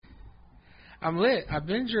I'm lit. I've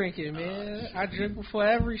been drinking, man. I drink before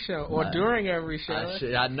every show or during every show.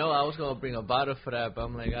 I know I was going to bring a bottle for that, but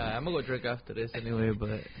I'm like, I'm going to go drink after this anyway.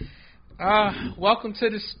 But welcome to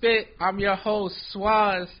The Spit. I'm your host,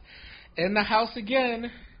 Swaz. In the house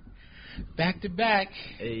again. Back to back.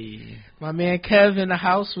 Hey. My man Kev in the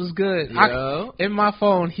house was good. Yo. In my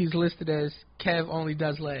phone, he's listed as Kev only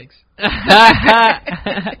does legs.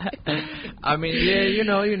 I mean, yeah, you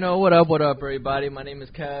know. What up, everybody? My name is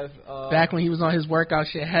Kev. Back when he was on his workout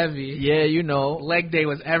shit heavy. Yeah, you know. Leg day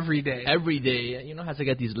was every day. Every day. You know how to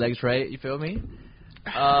get these legs right. You feel me?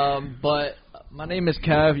 But my name is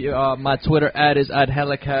Kev. My Twitter ad is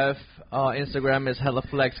 @HellaKev. Instagram is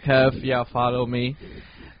HellaFlexKev. Yeah, follow me.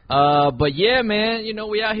 But yeah, man, you know,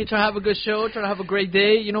 we out here trying to have a good show, trying to have a great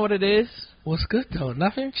day. You know what it is? What's good though?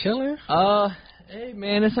 Nothing? Chilling? Hey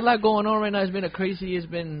man, there's a lot going on right now. It's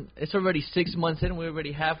been it's already 6 months in. We're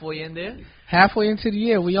already halfway in there. Halfway into the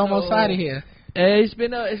year, we almost out of here. It's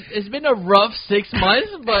been a rough 6 months,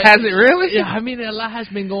 but has it really? Yeah, I mean a lot has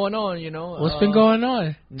been going on. You know. What's been going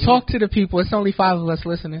on? Talk to the people. It's only 5 of us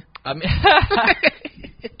listening. I mean.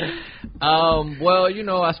 Well, you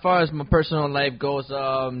know, as far as my personal life goes,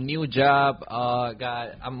 new job.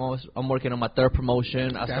 I'm working on my 3rd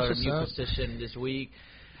promotion. I started a new position this week.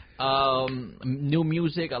 New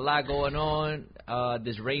music, a lot going on.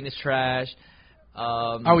 This rain is trash.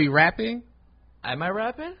 Are we rapping? Am I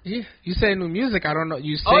rapping? Yeah. You say new music. I don't know.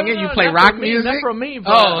 You singing? No, you play rock music? Not from me, but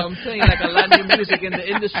I'm saying like a lot of new music in the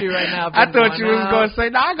industry right now. I thought you was going to say,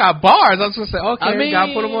 no, I got bars. I was going to say, okay, I mean,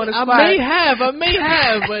 gotta put them on the spot. I may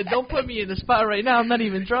have, but don't put me in the spot right now. I'm not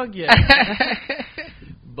even drunk yet.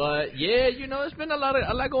 But yeah, you know, it's been a lot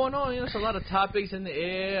going on. You know, it's a lot of topics in the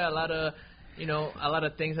air, a lot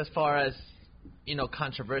of things as far as, you know,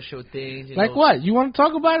 controversial things. Like what? You want to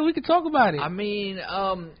talk about it? We can talk about it. I mean,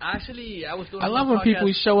 actually, I was doing. I love when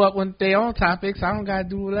people show up with their own topics. I don't gotta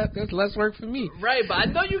do that. That's less work for me. Right, but I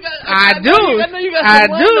know you got. I know you got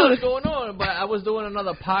some going on. But I was doing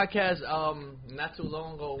another podcast not too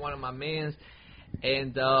long ago with one of my mans,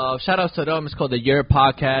 and shout out to them. It's called the Your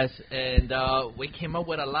Podcast, and we came up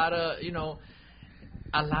with a lot of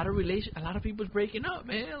a lot of people's breaking up,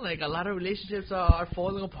 man. Like a lot of relationships are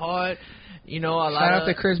falling apart. You know, shout out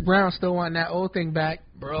to Chris Brown, still wanting that old thing back,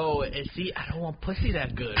 bro. And see, I don't want pussy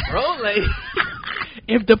that good, bro. Like,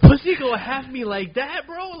 if the pussy gonna have me like that,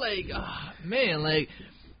 bro, like, man, like,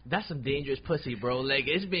 that's some dangerous pussy, bro. Like,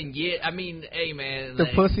 it's been I mean, hey, man. The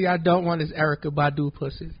pussy I don't want is Erykah Badu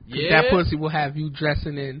pussy. Yeah. That pussy will have you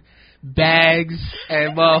dressing in bags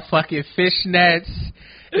and motherfucking fishnets.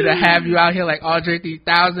 It'll have you out here like Andre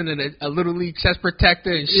 3000 and a Little League chest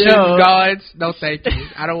protector and shin guards. No, thank you.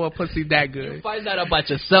 I don't want pussy that good. You find out about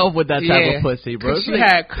yourself with that type of pussy, bro. She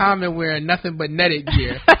had Common wearing nothing but netted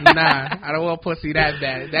gear. Nah, I don't want pussy that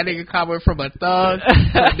bad. That nigga Common from a thug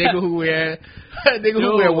to a nigga who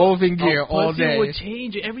wear woven gear all day. Pussy would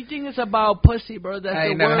change it. Everything is about pussy, bro. That's I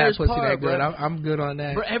ain't the never had worst pussy part, that good. bro. I'm good on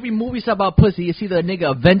that. Bro, every movie's about pussy. It's either a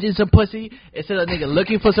nigga avenging some pussy, it's either a nigga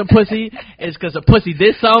looking for some pussy, it's because a pussy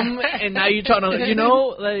did something, and now you're trying to, you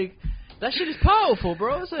know, like, that shit is powerful,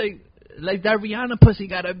 bro. It's like that Rihanna pussy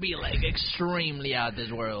gotta be, like, extremely out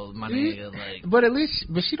this world, my nigga. Like, but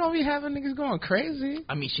she don't be having niggas going crazy.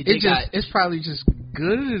 I mean, it's probably just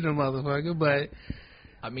good in the motherfucker, but...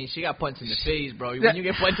 I mean, she got punched in the face, bro. When you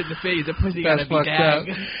get punched in the face, the pussy gotta be down.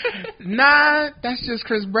 Nah, that's just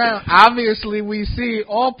Chris Brown. Obviously, we see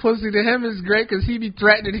all pussy to him is great because he be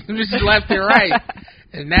threatening him just left and right.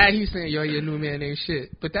 And now he's saying, yo, your new man ain't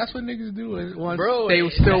shit. But that's what niggas do. Bro, they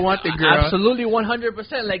still want the girl. Absolutely,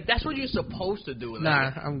 100%. Like, that's what you're supposed to do. Like,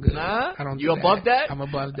 nah, I'm good. Nah? I don't do you above that? I'm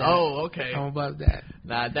above that. Oh, okay. I'm above that.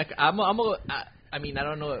 Nah, I mean, I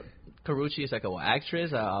don't know. Karuchi is like an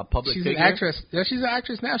actress, a public figure. She's an actress. Yeah, she's an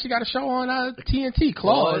actress now. She got a show on TNT,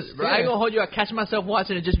 Claws. Bro, I ain't gonna hold you. I catch myself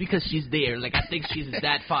watching it just because she's there. Like, I think she's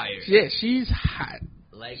that fire. Yeah, she's hot.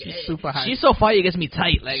 Like, she's super hot. She's so fire, it gets me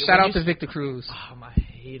tight. Like, shout out to Victor Cruz. Oh, I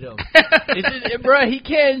hate him. Bro, he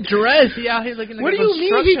can't dress. He out here looking like what a do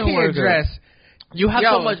you mean he can't worker. Dress? You have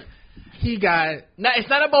so much. He got. Nah, it's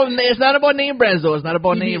not about name brands though. It's not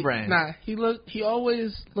about name brands. Nah, he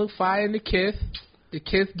always look fire in the Kith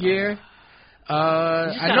gear.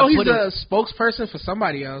 I know he's a spokesperson for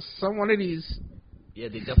somebody else. One of these they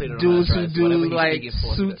definitely don't dudes who do like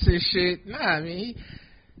suits and shit. Nah, I mean,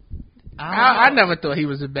 I never thought he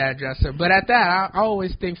was a bad dresser. But at that, I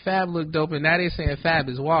always think Fab looked dope, and now they saying Fab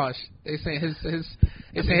is washed. They saying his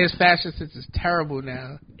It's saying his fashion sense is terrible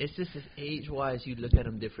now. It's just his age-wise, you look at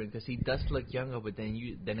him different because he does look younger, but then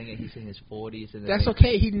again he's in his 40s. And that's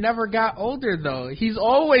okay. He never got older though. He's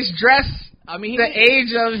always dressed. I mean, the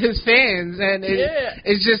age of his fans, and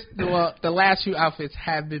it's just the last few outfits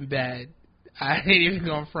have been bad. I ain't even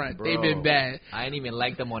going front. Bro, they've been bad. I ain't even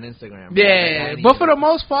like them on Instagram. Bro. Yeah, but for the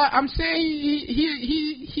most part, I'm saying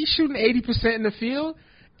he's shooting 80% in the field.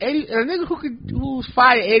 A nigga who's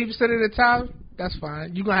fired 80% of the time, that's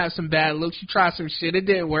fine. You gonna have some bad looks. You try some shit, it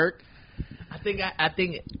didn't work. I think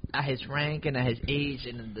at his rank and at his age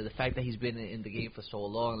and the fact that he's been in the game for so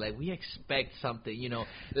long, like we expect something, you know.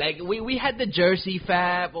 Like we had the jersey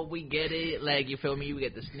fab, but we get it. Like you feel me? We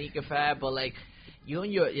get the sneaker fab, but like you're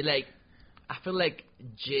like. I feel like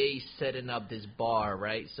Jay's setting up this bar,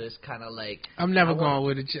 right? So it's kind of like I'm never going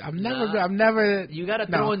with it. I'm never. You gotta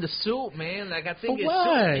throw in the suit, man. Like I think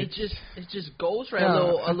it just goes right.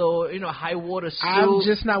 No. A little, high water suit. I'm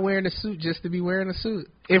just not wearing a suit just to be wearing a suit.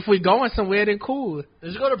 If we going somewhere, then cool.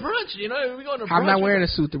 Let's go to brunch. If we going to brunch. I'm not wearing a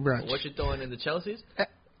suit to brunch. What you throwing in the Chelseas?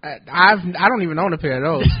 I don't even own a pair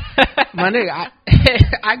of those. My nigga,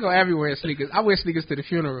 I go everywhere in sneakers. I wear sneakers to the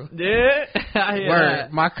funeral. Yeah.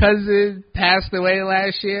 Word. My cousin passed away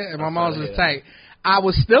last year, and my mom's was tight. I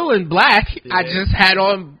was still in black. Yeah. I just had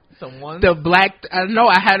on the black. I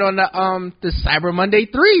had on the Cyber Monday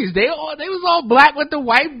 3s. They was all black with the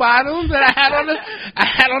white bottoms, and I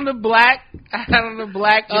had on the black. You had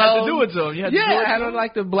to do it to them. I had on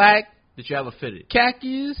like the black. Did you have a fitted?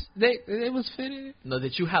 Khakis? They was fitted? No,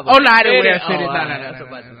 did you have a I didn't wear fitted.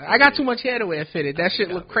 No. I got too much hair to wear fitted. That shit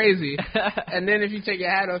look crazy. And then if you take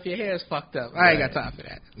your hat off, your hair is fucked up. I ain't got time for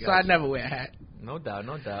that. So I never wear a hat. No doubt.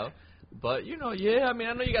 But, I mean,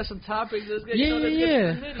 I know you got some topics. Let's get,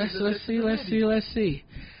 Let's see.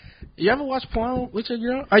 You ever watch porn with your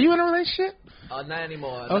girl? Are you in a relationship? Not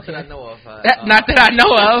anymore. Okay. Not that I know of. Not that I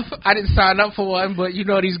know of. I didn't sign up for one, but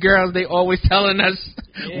these girls, they always telling us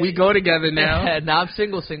we go together now. Now I'm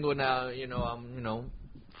single now. I'm,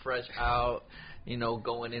 fresh out,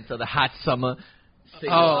 going into the hot summer.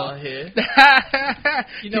 Single out here.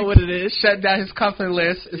 You know what it is. Shut down his cuffing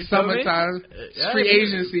list. It's summertime. Free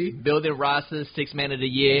agency. Building rosters, 6 man of the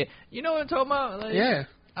year. You know what I'm talking about? Like, yeah.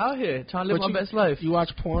 Out here, trying to live my best life. You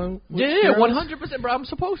watch porn? Yeah, 100%, bro. I'm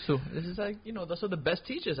supposed to. This is like, those are the best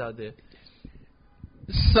teachers out there.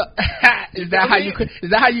 So, is that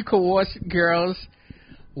how you coerce girls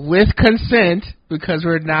with consent? Because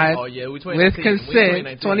we're not. Oh yeah, with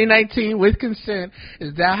consent. 2019 with consent.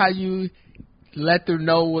 Is that how you let them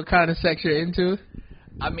know what kind of sex you're into?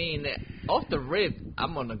 I mean, off the rip,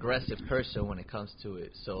 I'm an aggressive person when it comes to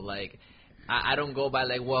it. So like. I don't go by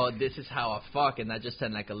like, well, this is how I fuck, and I just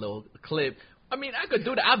send like a little clip. I mean, I could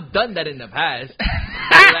do that. I've done that in the past.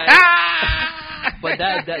 But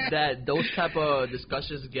those type of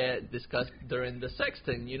discussions get discussed during the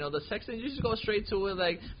sexting. The sexting, you just go straight to it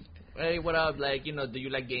like, hey, what up? Like, do you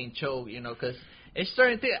like getting choked? Because it's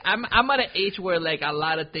certain things. I'm at an age where like a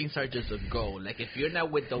lot of things are just a go. Like if you're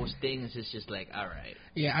not with those things, it's just like, all right.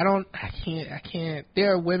 Yeah, I can't.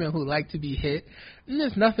 There are women who like to be hit. And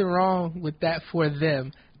there's nothing wrong with that for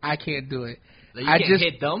them. I can't do it. Like you can't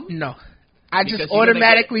hit them? No. I just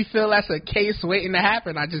automatically feel that's a case waiting to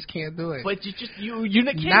happen. I just can't do it. But you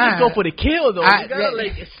can't just go for the kill though.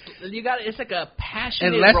 It's like a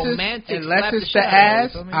passionate, romantic. Unless it's the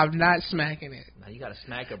ass, I'm not smacking it. You gotta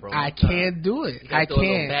smack her, bro. I can't do it. I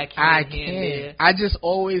can't. I just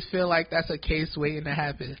always feel like that's a case waiting to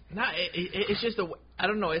happen. Nah, it's just I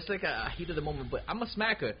don't know. It's like a heat of the moment, but I'm a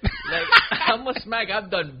smacker. Like I'm a smack. I've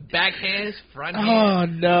done backhands, front hands. Oh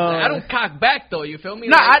no! Like, I don't cock back though. You feel me?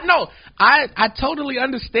 No, I know. I totally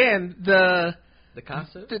understand the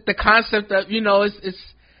concept. The concept of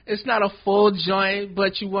it's not a full joint,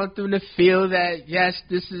 but you want them to feel that yes,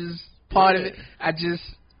 this is part of it. I just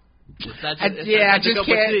can't. Yeah. It's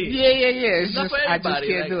just I just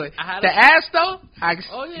can't do it. The ass though, go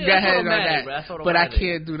ahead on that. But I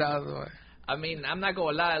can't do the other one. I mean, I'm not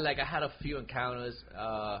gonna lie. Like I had a few encounters.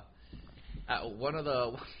 One of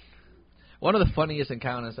the funniest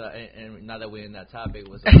encounters, and now that we're in that topic,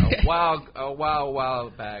 was a while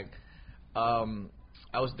back.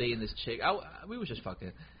 I was dating this chick. We was just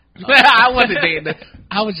fucking. I wasn't dating her.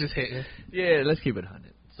 I was just hitting. Yeah, let's keep it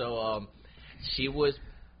 100. So she was.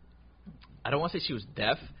 I don't want to say she was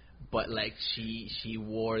deaf, but like she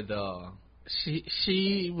wore the.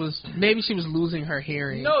 She was losing her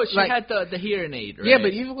hearing. No, she had the hearing aid. Right? Yeah,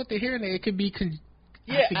 but even with the hearing aid, it could be.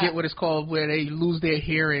 I forget what it's called, where they lose their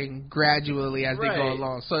hearing gradually as they go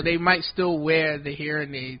along. So they might still wear the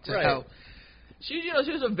hearing aid to help. She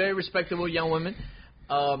was a very respectable young woman.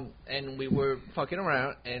 And we were fucking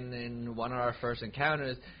around, and in one of our first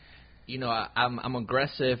encounters, you know, I'm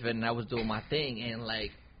aggressive, and I was doing my thing, and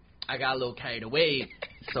like I got a little carried away.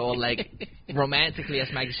 So like romantically, I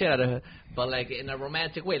smacked the shit out of her, but like in a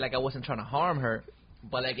romantic way, like I wasn't trying to harm her.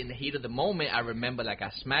 But like in the heat of the moment, I remember like I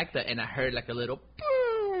smacked her, and I heard like a little.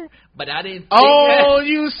 But I didn't.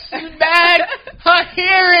 You smacked her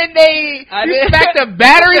hearing aid. You smacked the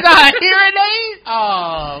batteries on her hearing aid.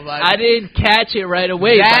 Oh my! I didn't catch it right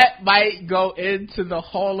away. That might go into the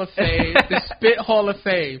Hall of Fame, the Spit Hall of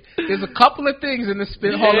Fame. There's a couple of things in the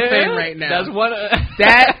Spit Hall of Fame right now. That's one.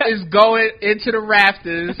 That is going into the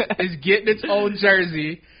rafters. Is getting its own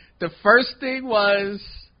jersey. The first thing was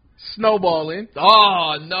snowballing.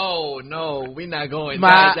 Oh no, we're not going.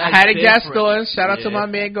 I had a guest on. Shout out to my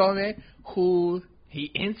man Gomez, who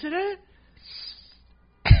he into that.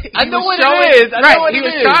 I know what it is. Right, he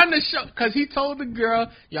was trying to show because he told the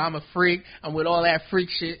girl, "Yo, I'm a freak. I'm with all that freak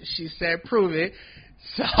shit." She said, "Prove it."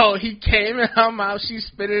 So he came in her mouth. She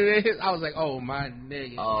spit it in his. I was like, "Oh my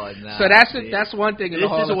nigga." Oh no. So that's one thing in the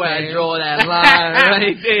Hall of Fame. This is where I draw that line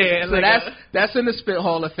right there. So like that's in the Spit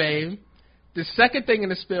Hall of Fame. The second thing in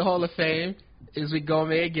the Spit Hall of Fame is we go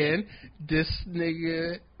there again. This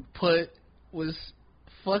nigga was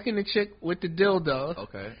fucking the chick with the dildo.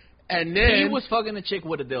 Okay. And then he was fucking the chick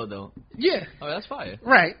with a dildo. Yeah. Oh, that's fire.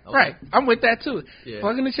 Right, okay. Right. I'm with that too. Yeah.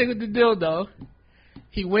 Fucking the chick with the dildo.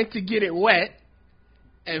 He went to get it wet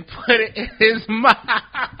and put it in his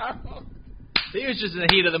mouth. He was just in the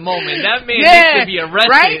heat of the moment. That man needs to be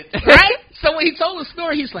arrested. Right? So when he told the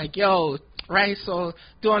story, he's like, yo, right, so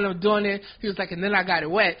doing it. He was like, and then I got it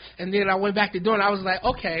wet. And then I went back to doing it. I was like,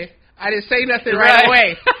 okay. I didn't say nothing right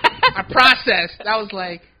away. I processed. I was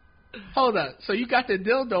like, hold up. So you got the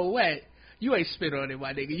dildo wet. You ain't spit on it,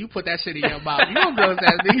 my nigga. You put that shit in your mouth. You don't go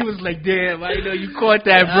that. He was like, damn, I know you caught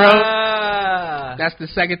that, bro. That's the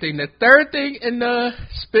second thing. The third thing in the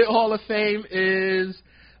Spit Hall of Fame is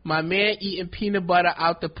my man eating peanut butter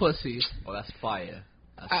out the pussy. Oh, that's fire.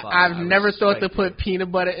 I've never thought to put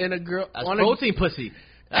peanut butter in a girl. That's protein pussy.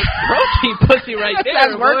 That's protein pussy right there.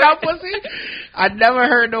 That's workout pussy? I never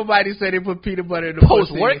heard nobody say they put peanut butter in the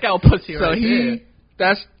pussy. Post-workout pussy right there.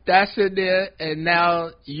 That's in there, and now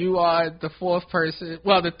you are the fourth person.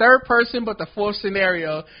 Well, the third person, but the fourth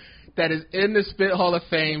scenario that is in the Spit Hall of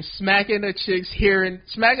Fame, smacking a chick's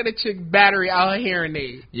battery out her hearing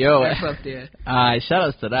aid. Yo, that's up there. Shout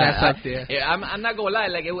outs to that. That's up there. I'm not gonna lie,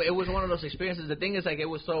 like it was one of those experiences. The thing is, like, this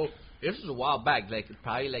was a while back, like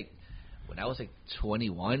probably like when I was like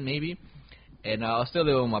 21 maybe, and I was still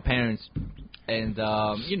living with my parents. And,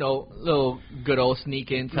 you know, little good old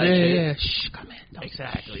sneak in type shit. Yeah. Shh, come in.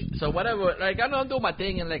 Exactly. So whatever, like, I know I'm doing my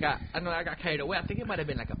thing, and, like, I know I got carried away. I think it might have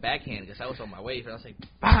been, like, a backhand, because I was on my wave, and I was like,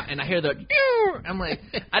 bah, and I hear the, I'm like,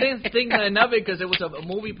 I didn't think nothing of it, because it was a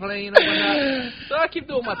movie playing or whatnot. So I keep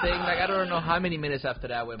doing my thing. Like, I don't know how many minutes after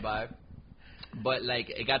that went by. But,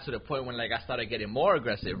 like, it got to the point when, like, I started getting more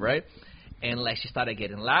aggressive, right? And, like, she started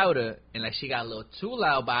getting louder, and, like, she got a little too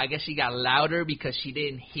loud, but I guess she got louder because she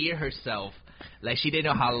didn't hear herself. Like, she didn't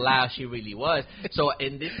know how loud she really was. So,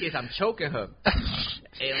 in this case, I'm choking her.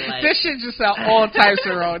 And like, this shit just sound all types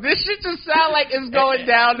of wrong. This shit just sound like it's going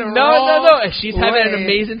down the wrong No. She's way. having an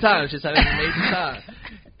amazing time.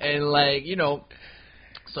 And, like, you know,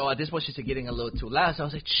 so at this point, she's getting a little too loud. So I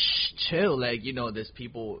was like, shh, chill. Like, you know, there's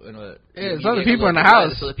people, you know. Yeah, there's other people in the house.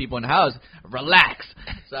 There's other people in the house. Relax.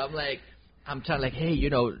 So I'm like, I'm trying to, like, hey, you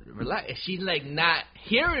know, relax. And she's, like, not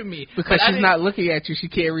hearing me. Because she's not looking at you. She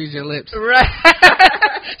can't read your lips. Right.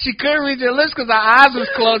 She couldn't read your lips because her eyes was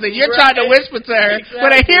closed and you're trying to whisper to her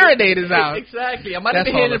when her hearing aid is out. Exactly. I might have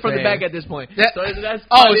been hitting it from the back at this point. She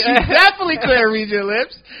definitely couldn't read your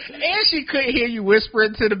lips. And she couldn't hear you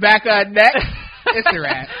whispering to the back of her neck. It's a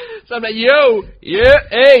wrap. So I'm like, yo, yeah,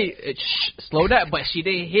 hey, slow down. But she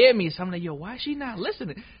didn't hear me. So I'm like, yo, why is she not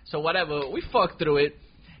listening? So whatever, we fucked through it.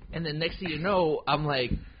 And then next thing you know, I'm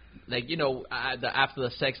like, you know, after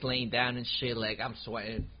the sex laying down and shit, like, I'm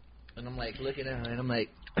sweating. And I'm like looking at her and I'm like,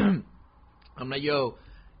 yo,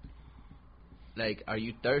 like, are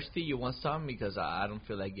you thirsty? You want something? Because I don't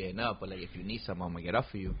feel like getting up. But, like, if you need something, I'm going to get up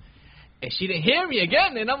for you. And she didn't hear me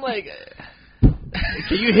again. And I'm like,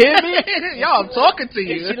 can you hear me? Yo, I'm talking to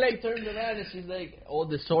you. And she, like, turned around and she's, like, all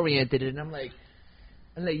disoriented. And I'm like,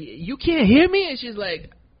 you can't hear me? And she's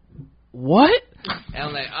like, what? And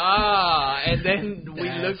I'm like, and then we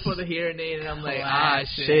look for the hearing aid, and I'm like,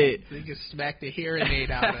 shit. We can smack the hearing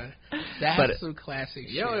aid out of. That's some classic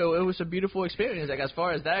shit. Yo, it was a beautiful experience. Like, as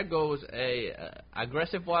far as that goes,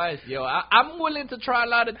 aggressive wise, I'm willing to try a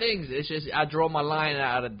lot of things. It's just I draw my line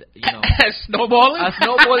out of, snowballing.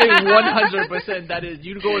 Snowballing 100%. That is,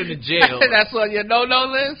 you go into jail. That's on your no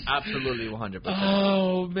list. Absolutely 100%.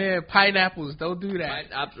 Oh man, pineapples, don't do that,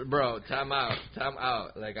 bro. Time out.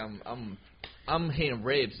 Like I'm hitting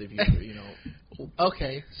ribs if you know.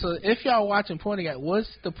 Okay, so if y'all watching porn again, what's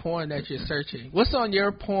the porn that you're searching? What's on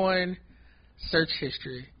your porn search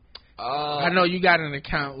history? I know you got an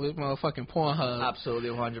account with motherfucking Pornhub. Absolutely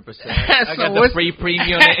 100%. I got the free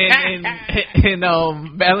premium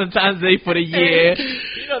in Valentine's Day for the year.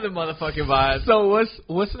 You know the motherfucking vibes. So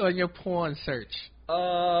what's on your porn search?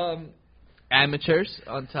 Amateurs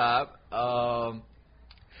on top.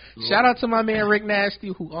 Shout out to my man Rick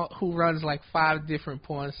Nasty who runs like 5 different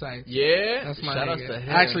porn sites. Yeah, that's my shout nigga. out to him.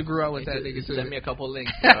 I actually grew up with that nigga too. Send me a couple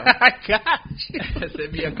links, bro. I got you.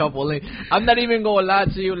 Send me a couple links. I'm not even gonna lie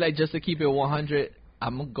to you, like, just to keep it 100.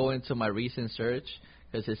 I'm gonna go into my recent search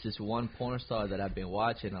because it's this one porn star that I've been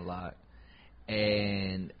watching a lot,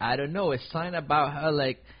 and I don't know, it's something about her,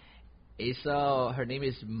 like, it's her name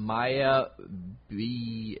is Maya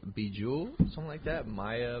Bijou, something like that.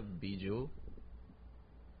 Maya Bijou.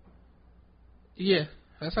 Yeah,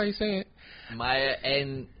 that's how you say it. Maya,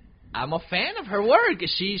 and I'm a fan of her work.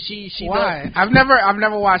 She Why? Does, I've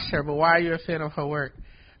never watched her, but why are you a fan of her work?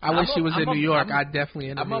 I wish she was in New York. I'd definitely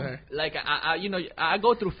interview her. Like, I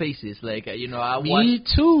go through phases. Like, Me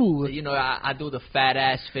too. I do the fat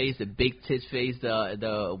ass phase, the big tits phase,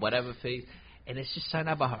 the whatever phase. And it's just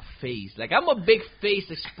something about her face. Like, I'm a big face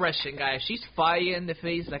expression guy. If she's fire in the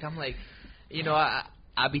face, like, I'm like,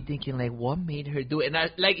 I'll be thinking, like, what made her do it?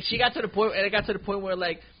 And she got to the point, and I got to the point where,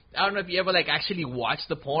 like, I don't know if you ever, like, actually watch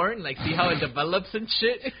the porn, like, see how it develops and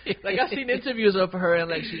shit. Like, I've seen interviews of her, and,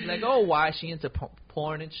 like, she's like, oh, why is she into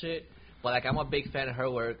porn and shit? But, like, I'm a big fan of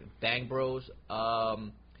her work. Bang Bros,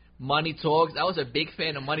 Money Talks. I was a big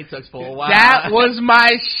fan of Money Talks for a while. That was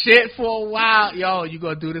my shit for a while. Yo, you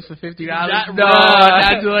gonna do this for $50? No,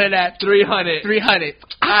 not doing that. 300.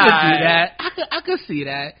 I could do that. I could see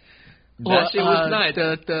that. That shit was nice.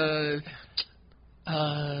 The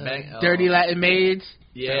Dirty Latin Maids.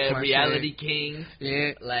 Yeah, Reality Kings.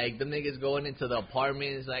 Yeah. Like, them niggas going into the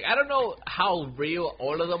apartments. Like, I don't know how real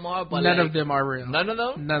all of them are, but none of them are real. None of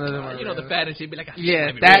them? None of them are real. The fantasy be like,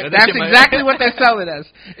 yeah, that's exactly what they're selling us,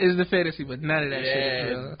 is the fantasy, but none of that shit is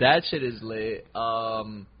real. That shit is lit.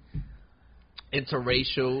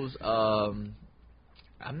 Interracials.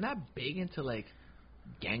 I'm not big into, like,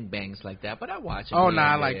 gangbangs like that, but I watch it. Oh, no,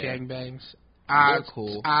 I like gangbangs. They're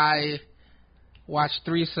cool. I watch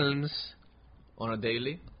threesomes. On a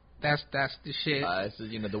daily? That's the shit. It's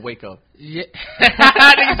the wake up. Yeah.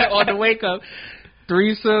 On the wake up.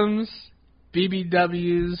 Threesomes,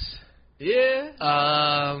 BBWs.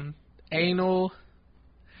 Yeah. Anal.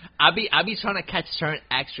 I be trying to catch certain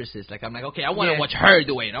actresses. Like, I'm like, okay, I want to watch her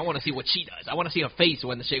do it. I want to see what she does. I want to see her face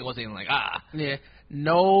when the shit goes in. Like, Yeah.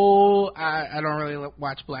 No, I don't really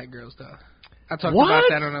watch black girls, though. I talked about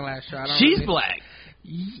that on the last show. She's black.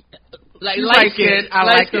 Like, light skin. I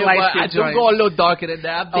like the light skin. I do go a little darker than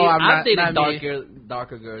that. I've dated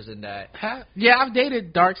darker girls than that. Yeah, I've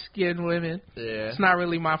dated dark skinned women. Yeah, it's not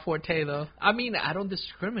really my forte though. I mean, I don't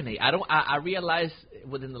discriminate. I realized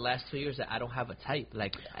within the last 2 years that I don't have a type.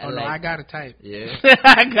 Like, no, I got a type. Yeah,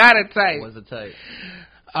 I got a type. What's the type?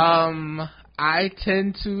 I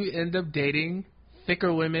tend to end up dating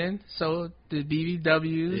thicker women, so the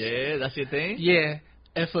BBWs. Yeah, that's your thing. Yeah,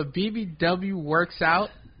 if a BBW works out,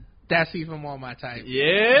 that's even more my type.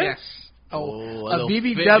 Yeah? Yes. A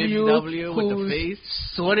BBW with the face.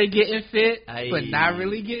 Sort of getting fit, but not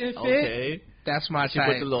really getting fit. Okay. That's my type. You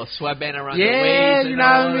put the little sweatband around the waist. Yeah, you know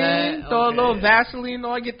what I mean? Throw a little Vaseline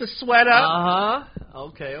on, get the sweat up. Uh-huh.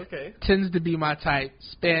 Okay. Tends to be my type.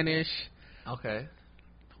 Spanish. Okay.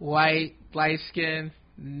 White, light skin.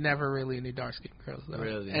 Never really any dark skinned girls though.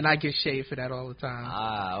 Really? And I get shade for that all the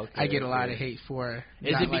time. Okay. I get a lot of hate for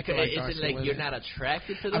Is it like women. You're not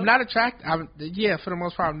attracted to them? I'm not attracted. Yeah, for the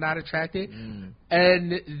most part, I'm not attracted.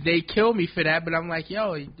 And they kill me for that, but I'm like,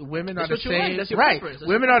 yo, women are the same. Like. That's your right.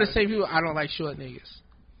 Women are the same people. I don't like short niggas.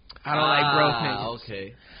 I don't like broke niggas.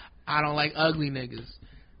 Okay. I don't like ugly niggas.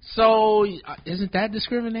 So, isn't that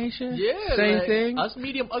discrimination? Yeah. Same thing? Us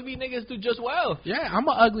medium ugly niggas do just well. Yeah, I'm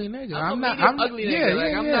an ugly nigga. I'm ugly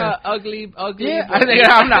nigga. I'm not ugly. Yeah, I think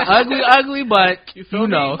I'm not ugly, but you feel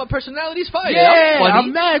me? My personality's fire. Yeah,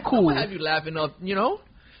 I'm mad cool. I'm gonna have you laughing up,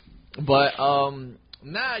 But,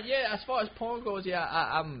 Nah, yeah. As far as porn goes, yeah,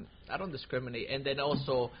 I don't discriminate, and then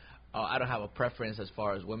also. I don't have a preference as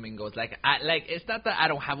far as women goes. Like, it's not that I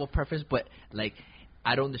don't have a preference, but like,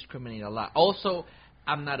 I don't discriminate a lot. Also,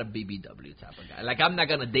 I'm not a BBW type of guy. Like, I'm not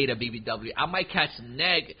gonna date a BBW. I might catch some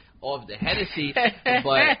neg off the Hennessy,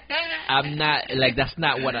 but I'm not like that's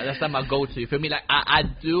not my go-to. You feel me? Like, I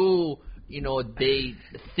do, date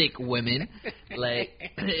thick women. Like,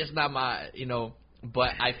 it's not my,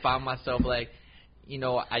 but I found myself like.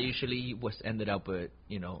 I usually ended up with,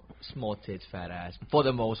 small tits, fat ass, for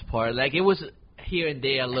the most part. Like, it was here and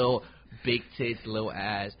there, a little big tits, little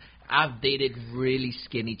ass. I've dated really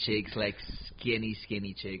skinny chicks, like skinny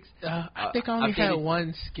chicks. I think I only had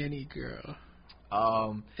one skinny girl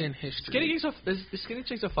in history. Skinny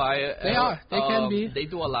chicks are fire. They are. They can be. They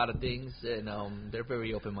do a lot of things, and they're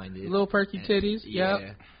very open-minded. Little perky titties,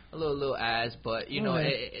 yeah. A little ass, but,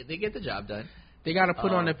 they get the job done. They gotta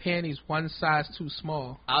put on the panties one size too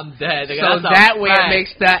small. I'm dead. So that way it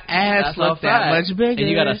makes the ass look that much bigger. And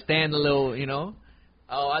you gotta stand a little,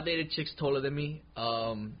 Oh, I dated chicks taller than me.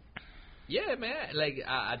 Yeah, man. Like,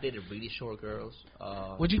 I dated really short girls.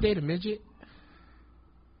 Would you date a midget?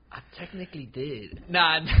 I technically did.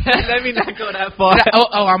 Nah, let me not go that far.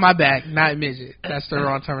 On my bad. Not midget. That's the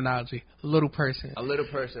wrong terminology. Little person. A little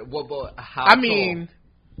person. What? How? I mean.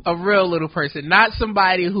 A real little person, not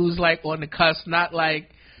somebody who's like on the cusp, not like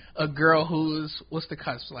a girl who's, what's the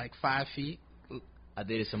cusp, like 5 feet? I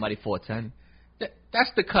dated somebody 4'10". That's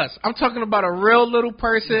the cusp. I'm talking about a real little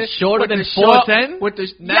person. Shorter than 4'10"? With the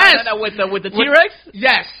with the T-Rex?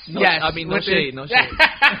 Yes, yes. I mean, no shade.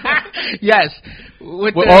 Yes.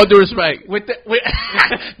 With all due respect.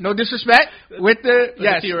 No disrespect. With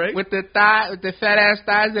the T-Rex? with the fat ass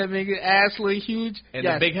thighs that make the ass look huge. And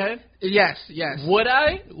the big head? Yes. Would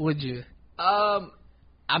I? Would you?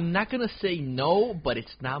 I'm not gonna say no, but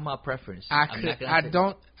it's not my preference. I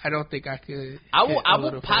don't think I could. I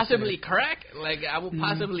will possibly crack. Like, I will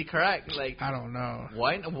possibly crack. Like, I don't know.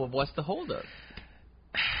 Why? What's the holdup?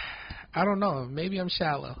 I don't know. Maybe I'm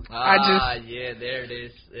shallow. Yeah, there it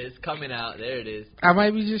is. It's coming out. There it is. I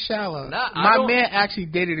might be just shallow. Nah, my man actually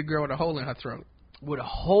dated a girl with a hole in her throat. With a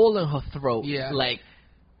hole in her throat? Yeah. Like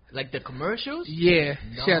the commercials? Yeah.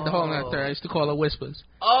 No. She had the hole in her throat. I used to call her Whispers.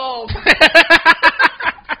 Oh.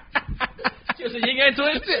 She was a yin into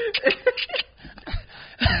it?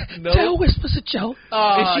 No. Tell Whispers a joke.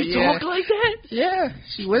 Did she talk like that? Yeah,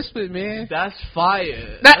 she whispered, man. That's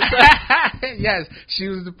fire. Yes, she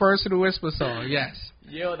was the person who whispered song. Yes.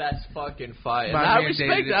 Yo, that's fucking fire. I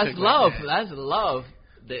respect that. That's love. Like that. That's love.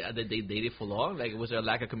 They dated for long? Like, was there a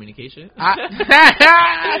lack of communication? That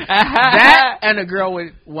and a girl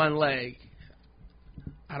with one leg.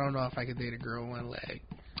 I don't know if I could date a girl with one leg.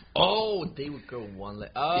 Oh, date with a girl with one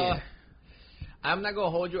leg. Yeah. I'm not gonna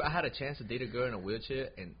hold you. I had a chance to date a girl in a wheelchair,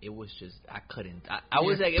 and it was just I couldn't. I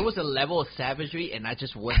was like, it was a level of savagery, and I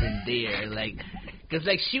just wasn't there. Like, cause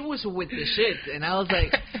like she was with the shit, and I was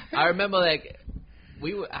like, I remember like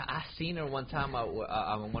I seen her one time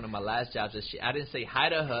on one of my last jobs. And I didn't say hi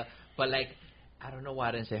to her, but like I don't know why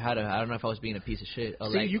I didn't say hi to her. I don't know if I was being a piece of shit. Or,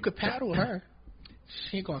 you could paddle her.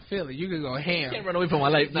 She ain't gonna feel it. You could go ham. Can't run away from my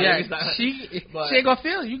life. She ain't gonna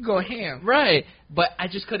feel it. You can go ham. Right. But I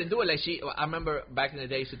just couldn't do it. Like I remember back in the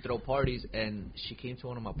day, I used to throw parties, and she came to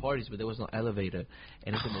one of my parties, but there was no elevator,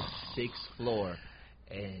 and it's on the 6th floor,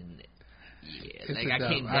 and yeah, like I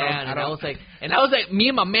came down, and I was like, me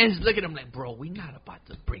and my man just looking at him like, bro, we not about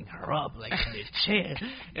to bring her up like in this chair,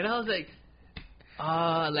 and I was like.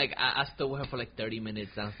 I stood with her for like 30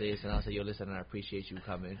 minutes downstairs, and I was like, yo, listen, I appreciate you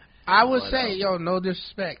coming. I would say, no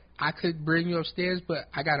disrespect. I could bring you upstairs, but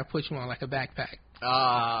I got to put you on like a backpack.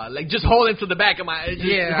 Like just hold into the back of my,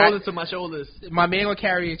 hold into my shoulders. My man will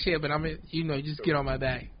carry a chair, but I'm, just get on my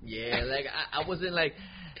back. Yeah, like I wasn't like,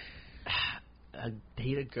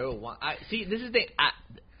 date a girl. See, this is the,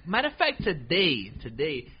 matter of fact,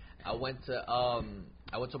 today, I went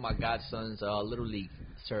to my godson's Little League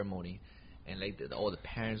ceremony. And like all the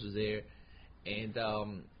parents was there, and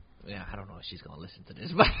I don't know if she's gonna listen to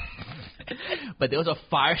this, but there was a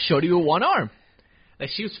fire shorty with one arm. Like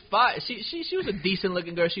she was fire. She was a decent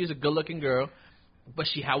looking girl. She was a good looking girl, but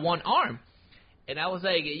she had one arm. And I was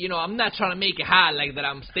like, I'm not trying to make it hot like that.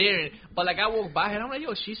 I'm staring, but like I walked by her and I'm like,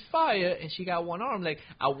 yo, she's fire, and she got one arm. Like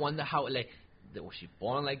I wonder how like was she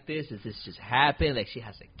born like this? Is this just happen? Like, she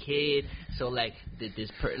has a kid. So, like, did this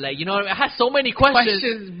like, you know what I mean? I had so many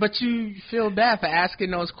questions. But you feel bad for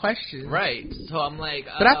asking those questions. Right. So I'm like,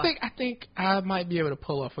 but I think I might be able to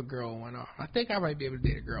pull off a girl with one arm. I think I might be able to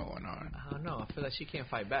date a girl with one arm. I don't know. I feel like she can't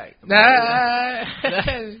fight back.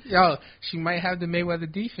 Yo, she might have the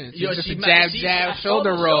Mayweather defense. Yo, just she a jab,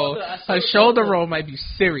 shoulder roll. Her shoulder roll might be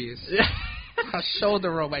serious. Her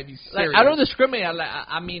shoulder roll might be serious. Like, I don't discriminate.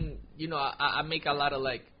 I mean, you know, I make a lot of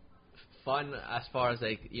like fun as far as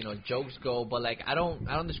like, you know, jokes go, but like I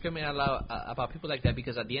don't discriminate a lot about people like that,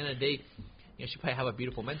 because at the end of the day, you know, she probably have a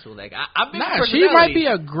beautiful mental. Like I'm big on personality. She might be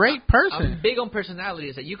a great person. I'm big on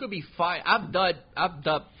personalities. Like, you could be fine. I've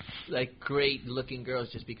dubbed like great looking girls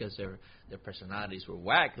just because their personalities were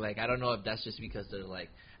whack. Like, I don't know if that's just because they're like,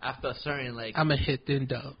 after a certain like, I'm a hit then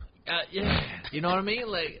dub. Yeah, you know what I mean?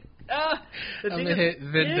 Like, I'm a hit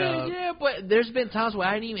then dub. Yeah, but there's been times where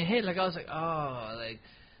I didn't even hit. Like, I was like, oh, like,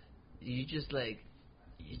 you just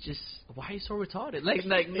why are you so retarded? Like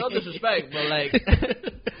no disrespect, but like,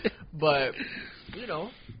 but you know,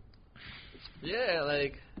 yeah,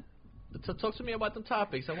 like, talk to me about the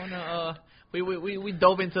topics. I wanna, we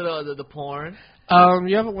dove into the porn.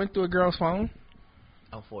 You ever went through a girl's phone?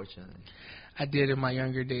 Unfortunately, I did in my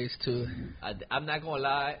younger days too. I'm not gonna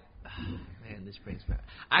lie, man. This brings me.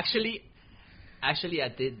 Actually, I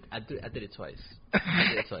did it twice.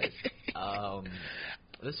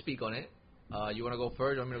 Let's speak on it. You want to go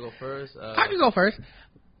first? You want me to go first? I can go first.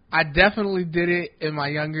 I definitely did it in my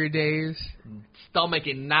younger days. Stomach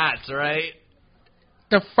and knots, right?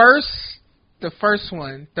 The first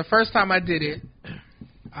one, the first time I did it,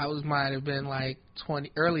 might have been like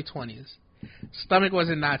early 20s. Stomach was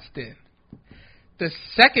in knots then. The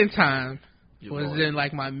second time was in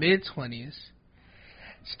like my mid 20s.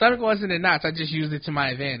 Stomach wasn't in knots. I just used it to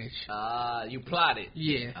my advantage. You plotted.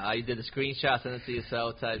 Yeah. You did the screenshot, send it to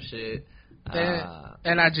yourself type shit.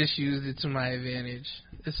 And I just used it to my advantage.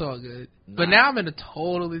 It's all good. Nah. But now I'm in a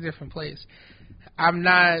totally different place. I'm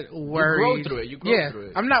not worried. You grow through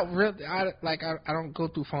it. I'm not real. I don't go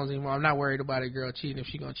through phones anymore. I'm not worried about a girl cheating. If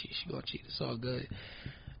she gonna cheat, she gonna cheat. It's all good.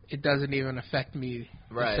 It doesn't even affect me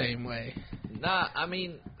the same way. Nah, I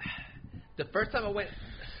mean, the first time I went.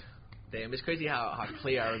 Damn, it's crazy how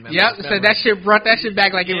clear I remember. Yep, so that shit brought that shit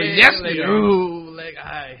back like it was yesterday. Like, ooh, like,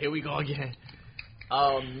 all right, here we go again.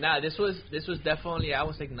 Nah, this was definitely, I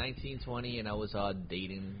was like 19, 20, and I was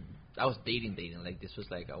dating. I was dating. Like, this was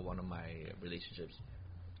like one of my relationships.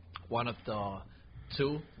 One of the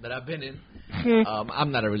two that I've been in.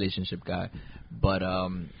 I'm not a relationship guy, but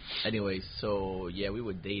anyways, so yeah, we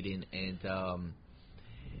were dating, and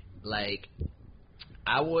like,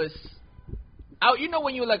 I was. You know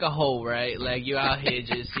when you're like a hoe, right? Like, you're out here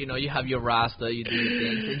just, you know, you have your roster, you do your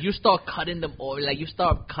things, and you start cutting them over. Like, you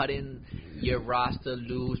start cutting your roster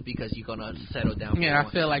loose because you're gonna settle down. Yeah, I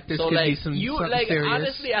feel like this could be something serious.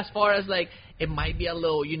 Honestly, as far as like, it might be a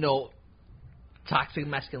little, you know, toxic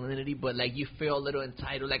masculinity, but like, you feel a little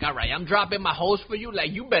entitled. Like, all right, I'm dropping my hoes for you. Like,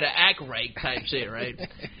 you better act right, type shit, right?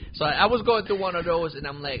 So I was going through one of those, and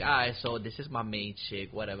I'm like, all right, so this is my main chick,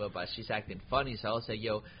 whatever, but she's acting funny. So I was like,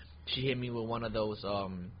 yo. She hit me with one of those.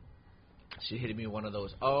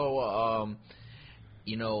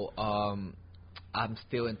 You know, I'm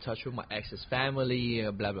still in touch with my ex's family,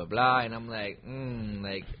 blah blah blah. And I'm like,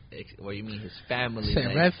 what do you mean his family? Say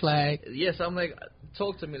like, red flag. Yes, I'm like,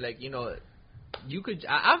 talk to me, like, you know, you could.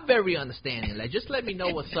 I'm very understanding. Like, just let me know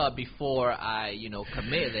what's up before I, you know,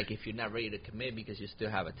 commit. Like, if you're not ready to commit because you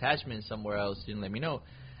still have attachment somewhere else, then let me know.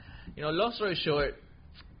 You know, long story short.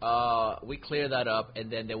 We cleared that up,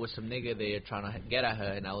 and then there was some nigga there trying to get at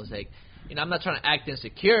her, and I was like, you know, I'm not trying to act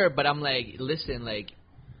insecure, but I'm like, listen, like,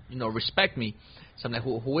 you know, respect me. So I'm like,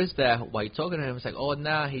 who is that? Why you talking to him? It's like, oh,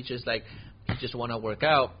 nah, he just want to work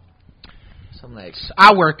out. So I'm like,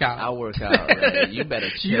 I work out. Right? You better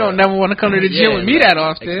chill. You don't never want to come to the gym with me that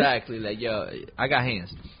often. Exactly. Like, yo, I got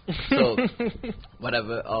hands. So,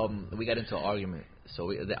 whatever, we got into an argument.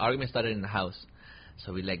 So the argument started in the house.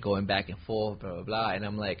 So we like going back and forth, blah, blah, blah. And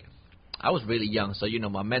I'm like, I was really young, so, you know,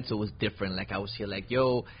 my mental was different. Like, I was here like,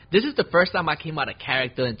 yo, this is the first time I came out of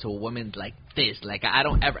character into a woman like this. Like, I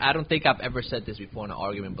don't think I've ever said this before in an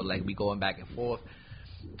argument, but, like, we going back and forth.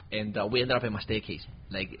 And we ended up in my staircase,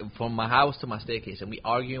 like, from my house to my staircase. And we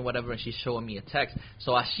arguing, whatever, and she's showing me a text.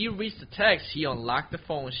 So as she reached the text, she unlocked the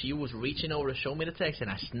phone. She was reaching over to show me the text, and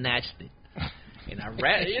I snatched it. And I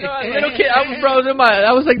ran, you know, as a little kid,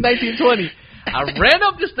 I was like 19, 20. I ran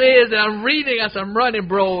up the stairs, and I'm reading as I'm running,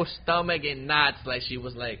 bro, stomach and knots. Like, she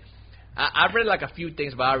was like, I read like a few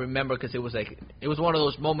things, but I remember because it was one of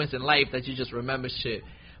those moments in life that you just remember shit.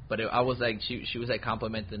 But I was like, she was like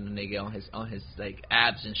complimenting the nigga on his like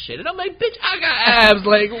abs and shit, and I'm like, bitch, I got abs.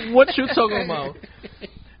 Like, what you talking about?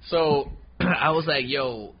 So I was like,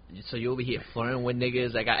 yo, so you over here flirting with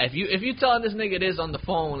niggas? Like, if you telling this nigga this on the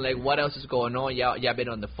phone, like, what else is going on? Y'all been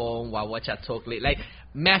on the phone while what y'all talk late? Like,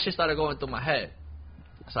 mad shit started going through my head.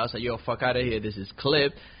 So I was like, yo, fuck out of here. This is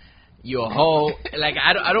clip. You a hoe. Like,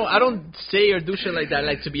 I don't say or do shit like that.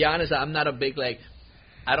 Like, to be honest, I'm not a big, like,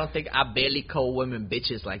 I don't think I barely call women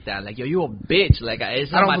bitches like that. Like, yo, you a bitch. Like,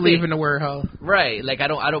 it's not I don't believe thing. in the word hoe. Right. Like, I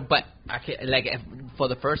don't, but I can't, like, for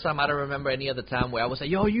the first time, I don't remember any other time where I was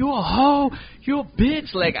like, yo, you a hoe. You a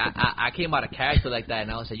bitch. Like, I came out of character like that,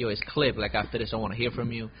 and I was like, yo, it's clip. Like, after this, I want to hear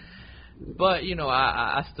from you. But, you know,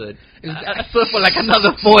 I stood. I stood for like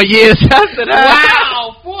another 4 years after that.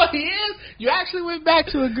 Wow, 4 years? You actually went back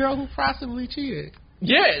to a girl who possibly cheated.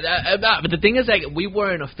 Yeah, but the thing is, like, we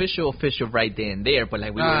weren't official right then and there, but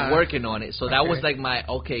like we were working on it. So that was like my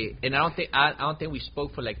okay. And I don't think we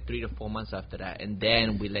spoke for like 3 to 4 months after that, and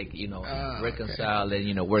then we like reconciled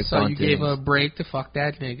and worked on things. So you gave her a break to fuck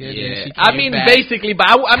that nigga. Yeah, I mean back. Basically, but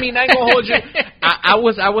I ain't gonna hold you. I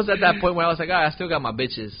was at that point where I was like, all right, I still got my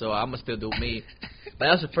bitches, so I'm gonna still do me. But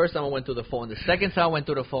that was the first time I went through the phone. The second time I went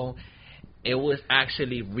through the phone, it was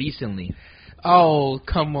actually recently. Oh,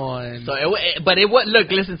 come on. So but it was,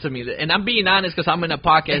 look, listen to me, and I'm being honest because I'm in a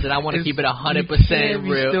podcast and I want to keep it 100%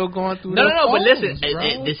 real. Still going through no, phones, but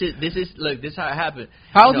listen, this is look, this is how it happened.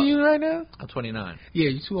 How old are you right now? I'm 29. Yeah,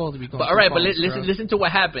 you're too old to be going. But all right, but listen to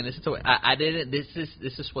what happened. Listen to it. I didn't. This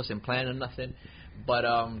is wasn't planned or nothing. But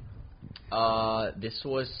this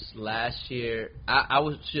was last year. I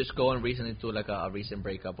was just going recently through like a recent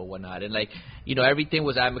breakup or whatnot, and like everything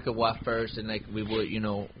was amicable at first, and like we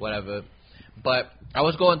would whatever. But I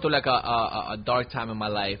was going through like a dark time in my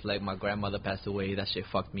life. Like my grandmother passed away. That shit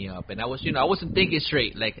fucked me up, and I was I wasn't thinking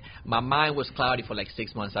straight. Like my mind was cloudy for like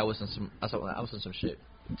 6 months. I was in some shit.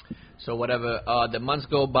 So whatever. The months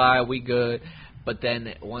go by, we good. But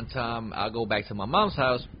then one time I go back to my mom's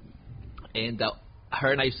house, and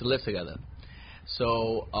her and I used to live together.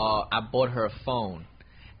 So I bought her a phone.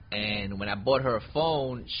 And when I bought her a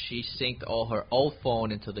phone, she synced all her old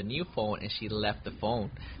phone into the new phone, and she left the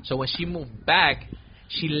phone. So when she moved back,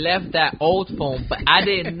 she left that old phone, but I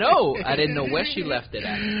didn't know. I didn't know where she left it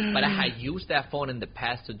at. But I had used that phone in the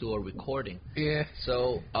past to do a recording. Yeah.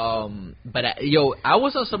 So, but I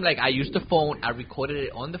was on some, like, I used the phone, I recorded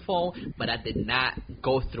it on the phone, but I did not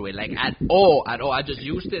go through it, like, at all. I just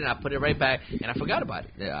used it, and I put it right back, and I forgot about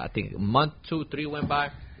it. I think a month, 2, 3 went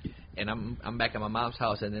by. And I'm back at my mom's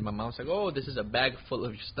house, and then my mom's like, oh, this is a bag full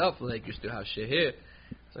of your stuff. Like, you still have shit here.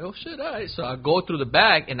 It's like, oh, shit, all right. So I go through the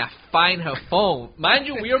bag, and I find her phone. Mind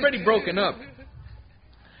you, we already broken up.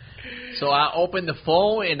 So I open the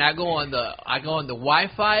phone, and I go on the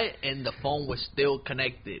Wi-Fi, and the phone was still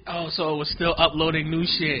connected. Oh, so it was still uploading new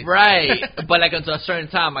shit. Right. But, like, until a certain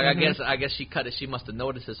time. Like, I guess she cut it. She must have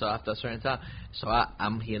noticed it, so after a certain time. So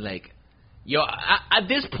I'm here, like... Yo, at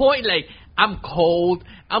this point, like, I'm cold.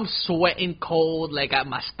 I'm sweating cold. Like,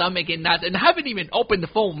 my stomach and knots. And I haven't even opened the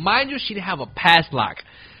phone. Mind you, she didn't have a pass lock.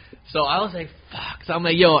 So I was like, fuck. So I'm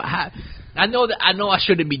like, yo, I know I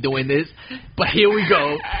shouldn't be doing this. But here we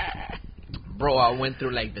go. Bro, I went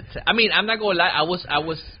through, like, I mean, I'm not going to lie.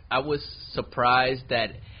 I was surprised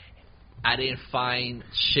that I didn't find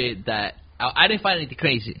shit that... I didn't find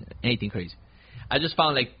anything crazy. I just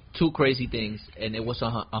found, like, 2 crazy things. And it was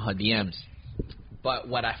on her DMs. But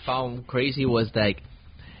what I found crazy was like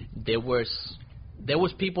there was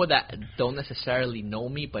people that don't necessarily know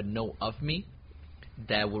me but know of me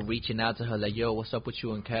that were reaching out to her like, yo, what's up with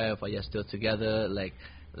you and Kev? Are you still together? Like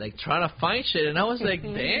trying to find shit. And I was like,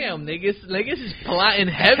 damn, niggas is plotting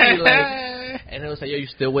heavy. Like, and it was like, yo, you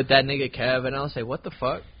still with that nigga Kev? And I was like, what the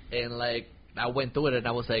fuck? And like I went through it and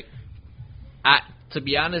I was like, to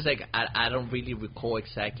be honest, like I don't really recall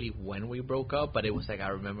exactly when we broke up, but it was like I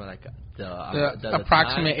remember like the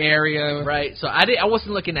approximate time. Area, right? So I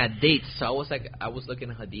wasn't looking at dates, so I was looking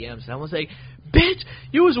at her DMs, and I was like, "Bitch,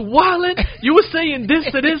 you was wildin', you was saying this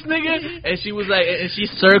to this nigga," and she was like, and she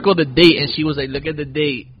circled the date, and she was like, "Look at the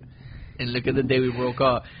date, and look at the day we broke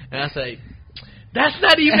up," and I was like. That's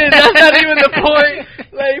not even the point.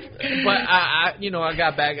 Like, but I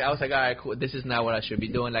got back. I was like, all right, cool. This is not what I should be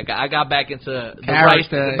doing. Like, I got back into the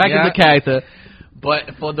character, into character.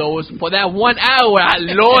 But for that 1 hour, I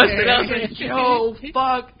lost it. I was like, yo,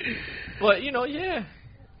 fuck. But yeah.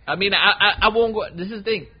 I mean, I won't go. This is the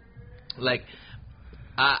thing. Like,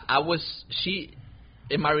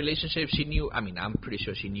 in my relationship, she knew. I mean, I'm pretty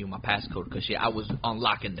sure she knew my passcode because I was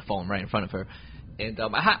unlocking the phone right in front of her, and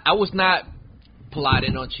I was not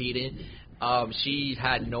plotting on cheating, She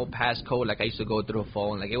had no passcode. Like I used to go through her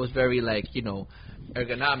phone. Like it was very like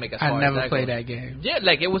ergonomic as far I as never that played goes. that game. Yeah,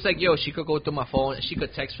 like it was like she could go through my phone. She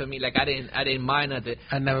could text for me. Like I didn't mind that.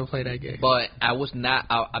 I never played that game. But I was not.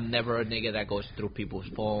 I'm never a nigga that goes through people's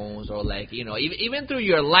phones or like even through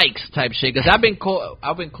your likes type shit. Cause I've been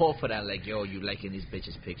called for that. Like you liking these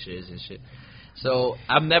bitches' pictures and shit. So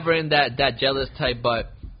I'm never in that jealous type.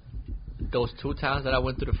 But those 2 times that I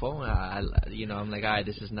went through the phone, I'm like, all right,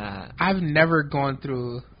 this is not. I've never gone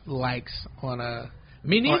through likes on a.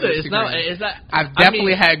 Me neither. It's not. I've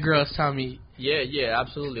definitely had girls tell me. Yeah,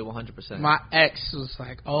 absolutely, 100%. My ex was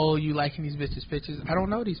like, "Oh, you liking these bitches' pictures? I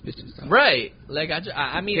don't know these bitches, though." Right. Like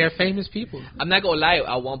I mean, they're famous people. I'm not gonna lie.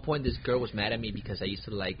 At one point, this girl was mad at me because I used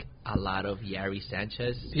to like a lot of Yari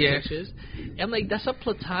Sanchez pictures. And I'm like, that's a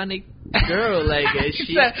platonic girl. Like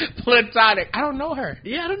she platonic. I don't know her.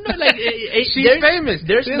 Yeah, I don't know. Like she's famous.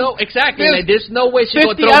 There's no way she's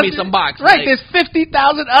gonna throw me some box. Right. Like, there's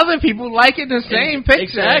 50,000 other people liking the same picture.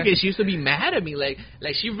 Exactly. She used to be mad at me. Like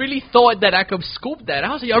she really thought that I could scoop that.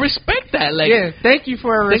 I was like, I respect that. Like, yeah, thank you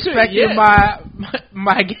for respecting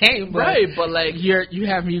my game. But right, but like you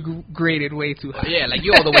have me graded way too high. Yeah, like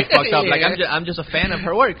you all the way fucked up. Yeah. Like I'm just a fan of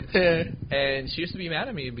her work. Yeah. And she used to be mad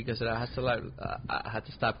at me because I had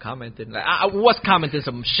to stop commenting. Like I was commenting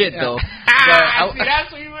some shit though. See,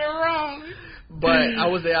 that's where you went wrong. But I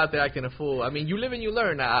was out there acting a fool. I mean, you live and you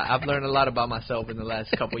learn. I've learned a lot about myself in the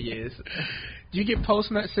last couple years. Do you get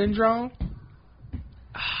post-nut syndrome?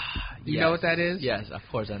 You know what that is? Yes, of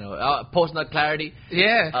course I know. Post-nut clarity.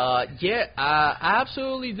 Yeah. I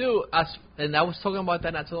absolutely do. And I was talking about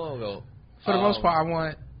that not too long ago. For the most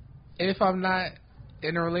part, if I'm not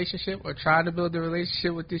in a relationship or trying to build a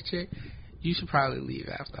relationship with this chick, you should probably leave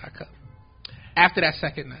after I come. After that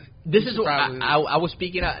second night. This is what I was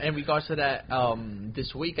speaking in regards to that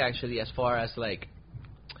this week, actually, as far as, like,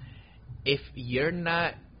 if you're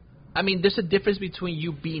not... I mean, there's a difference between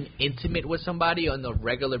you being intimate with somebody on a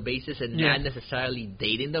regular basis and not necessarily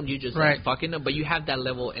dating them. You just like fucking them, but you have that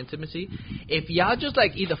level of intimacy. If y'all just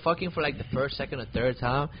like either fucking for like the first, second, or third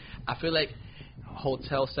time, I feel like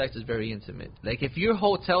hotel sex is very intimate. Like if you're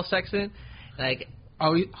hotel sexing, like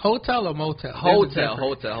hotel or motel?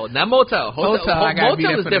 Hotel, not motel. Hotel, I gotta be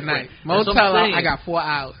there is for different. the night. Motel, I got 4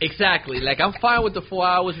 hours. Exactly. Like I'm fine with the 4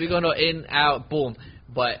 hours. We're gonna in, out, boom.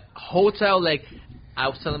 But hotel, like. I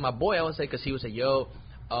was telling my boy, I was like, because he was like, yo,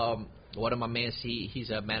 one of my mans, he's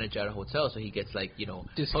a manager at a hotel, so he gets like,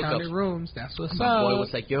 discounted hookups. Rooms. That's what's up. My boy was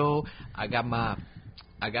like, yo, I got my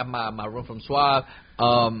room from Suave.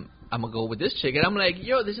 I'm gonna go with this chick, and I'm like,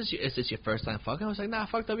 yo, is this your first time fucking? I was like, nah, I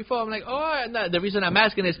fucked up before. I'm like, oh, nah. The reason I'm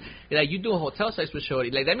asking is, like, you doing hotel sex with shorty,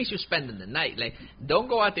 like that means you're spending the night. Like, don't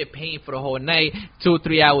go out there paying for the whole night. 2 or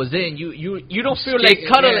 3 hours in, you don't feel like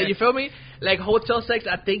cuddling. You feel me? Like hotel sex,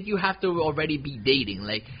 I think you have to already be dating.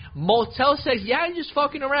 Like motel sex, you're just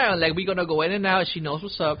fucking around. Like we gonna go in and out. She knows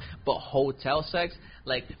what's up. But hotel sex,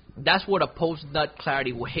 like that's where the post nut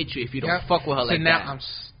clarity will hit you if you don't fuck with her like that. So now I'm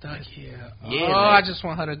stuck here. Yeah, I just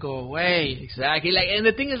want her to go away. Exactly. Like, and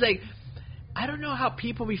the thing is, like, I don't know how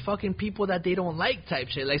people be fucking people that they don't like type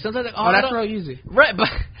shit. Like sometimes, like, that's real easy. Right, but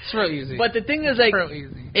it's real easy. But the thing is, like, real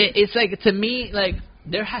easy. It's like to me, like.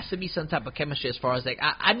 There has to be some type of chemistry as far as, like,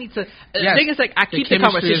 I need to... The thing is, like, I keep the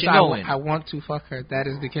conversation going. I want to fuck her. That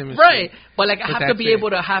is the chemistry. Right. But, like, I have to be able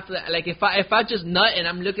to have... Like, if I just nut and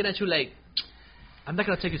I'm looking at you, like, I'm not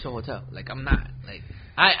going to take you to a hotel. Like, I'm not. Like,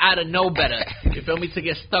 I ought to know better. You feel me? To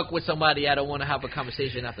get stuck with somebody I don't want to have a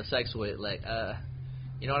conversation after sex with. Like,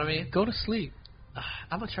 you know what I mean? Go to sleep.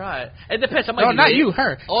 I'm going to try it. It depends. No, not you.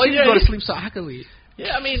 Her. Oh, she can go to sleep so I can leave.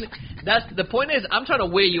 Yeah, I mean, that's the point is I'm trying to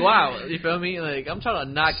wear you out. You feel me? Like I'm trying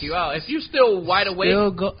to knock you out. If you still wide awake,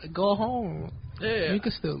 go home. Yeah, you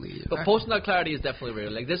can still leave. But post nut clarity is definitely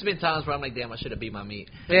real. Like there's been times where I'm like, damn, I should have beat my meat.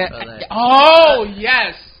 Yeah. Like,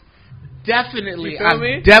 yes, definitely. You feel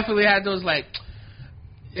me? Definitely had those like.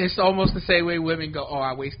 It's almost the same way women go, oh,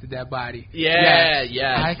 I wasted that body. Yeah,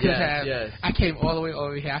 I could have. Yes. I came all the way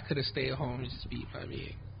over here. I could have stayed home and just beat my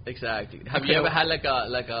meat. Exactly. Have you ever had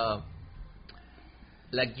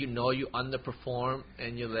like you underperform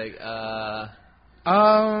and you're like, it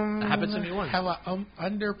happened to me once. Have I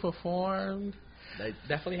underperformed? That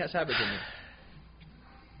definitely has happened to me.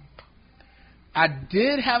 I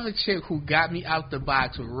did have a chick who got me out the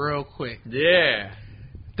box real quick. Yeah.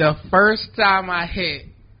 The first time I hit,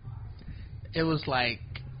 it was like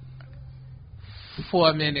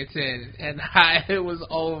 4 minutes in, and it was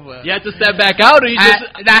over. You had to step back out, or you just...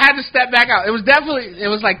 I had to step back out. It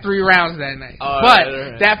was like 3 rounds that night.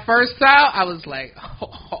 But that first time, I was like,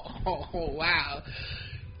 oh wow.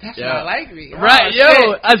 That's not like me. Right,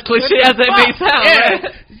 shit. as cliche as it may sound. Yeah.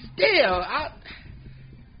 Right? damn,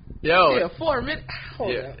 Yo. yeah, 4 minutes.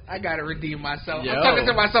 Hold Yeah. up. I gotta redeem myself. Yo. I'm talking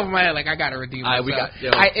to myself in my head like I gotta redeem myself.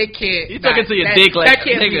 It can't. You talking to your dick like that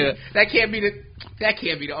can't nigga. That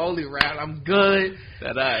can't be the only route. I'm good.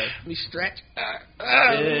 That I. We stretch. Yeah,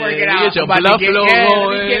 Work it you out. get your I'm about to blood flow let me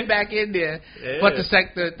going. get back in there. Yeah. But the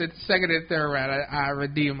second and third round, I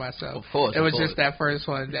redeemed myself. Of course. It was just that first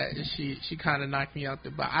one that she kind of knocked me out the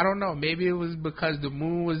box. I don't know. Maybe it was because the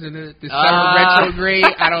moon was in the summer retrograde.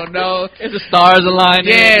 I don't know. If the stars aligned.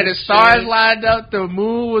 Yeah, the stars lined up. The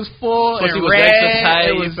moon was full Pussy and was red. extra tight,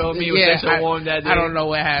 It was, you feel me? It was yeah, extra warm that day. I don't know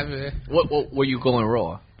what happened. What were you going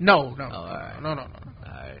raw? No. Oh, all right. No.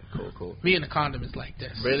 Alright, cool. Me and the condom is like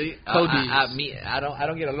this. Really? I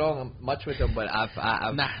don't get along much with them, but I've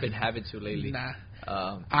been having to lately. Nah.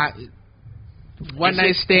 One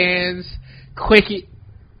night stands, quickie.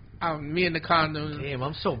 Me and the condom. Damn,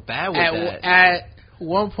 I'm so bad with that. At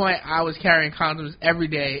one point, I was carrying condoms every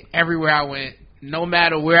day, everywhere I went, no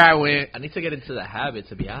matter where I went. I need to get into the habit,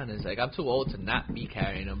 to be honest. Like, I'm too old to not be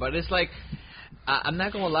carrying them, but it's like, I'm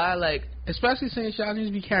not gonna lie, like, especially since y'all need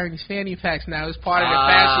to be carrying these fanny packs now. It's part of the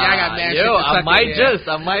fashion. I got mad shit to I suck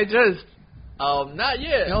might just. Not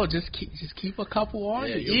yet. No, just keep a couple on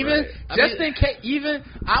you. Even right. In case. Even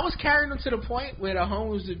I was carrying them to the point where the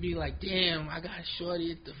homies would be like, "Damn, I got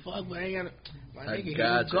shorty at the fuck, but I ain't gonna." My nigga, here you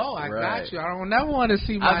go. I got you. I don't never want to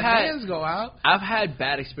see my hands go out. I've had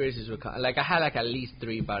bad experiences with condoms. Like, I had like at least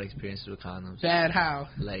 3 bad experiences with condoms. Bad how?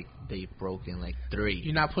 Like, they broke in like 3.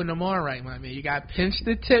 You're not putting them on right, my man. You got to pinch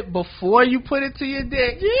the tip before you put it to your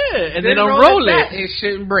dick. Yeah, and then unroll it. It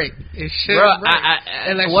shouldn't break. It shouldn't break.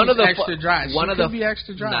 Unless extra dry. She could be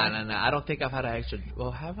extra dry. Nah. I don't think I've had an extra.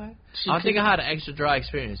 Well, have I? I don't think I had an extra dry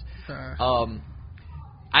experience.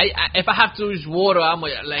 If I have to use water, I'm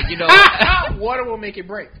like, you know. Water will make it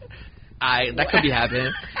break. That could be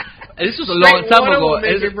happening. This was a long time ago.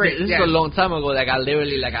 This is a long time ago. Like,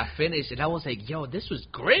 I finished, and I was like, yo, this was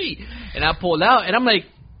great. And I pulled out, and I'm like,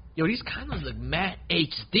 yo, these condoms look mad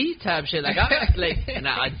HD type shit. Like, and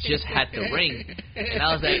I just had the ring. And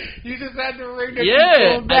I was like, you just had the ring?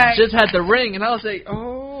 I just had the ring. And I was like,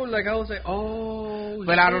 oh.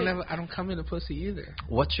 But I don't come in a pussy either.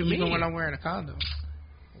 What you mean? Even when I'm wearing a condom.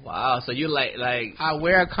 Wow, so you like I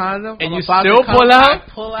wear a condom and you still pull out? I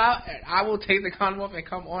pull out and I will take the condom off and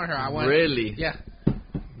come on her. Really? Yeah.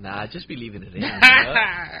 Nah, just be leaving it in.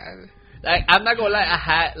 Like, I'm not gonna lie, I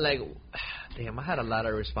had a lot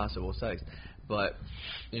of responsible sex, but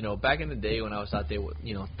you know, back in the day when I was out there,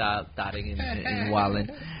 you know, thotting and wilding,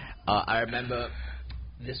 I remember.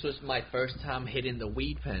 This was my first time hitting the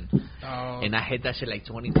weed pen. And I hit that shit like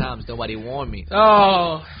 20 times. Nobody warned me. So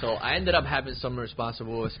I ended up having some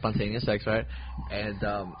spontaneous sex, right? And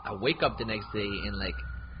I wake up the next day and like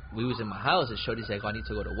we was in my house and Shorty's like, oh, I need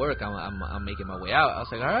to go to work. I'm making my way out. I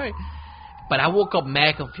was like, all right. But I woke up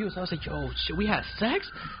mad confused. I was like, yo, shit, we had sex?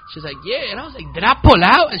 She's like, yeah. And I was like, did I pull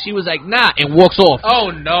out? And she was like, nah, and walks off.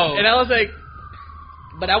 Oh, no. And I was like,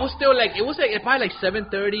 but I was still like, it was like probably like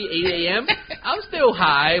 7:30, 8 a.m. I was still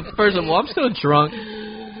high. First of all, I'm still drunk.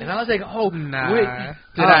 And I was like, oh, nah. Wait,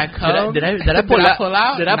 did I come? Did I pull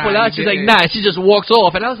out? Did I pull out? She's like, nah. She just walks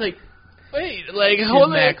off. And I was like, wait, like,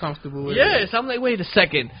 hold on. She's mad comfortable with it. Yes. I'm like, wait a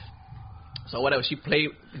second. So whatever, she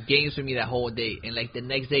played games with me that whole day, and like the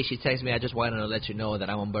next day she texted me, I just wanted to let you know that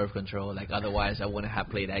I'm on birth control. Like otherwise I wouldn't have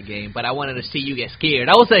played that game. But I wanted to see you get scared.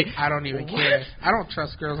 I was like, I don't even care. I don't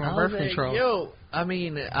trust girls on birth control. Yo, I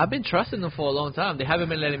mean, I've been trusting them for a long time. They haven't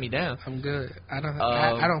been letting me down. I'm good. I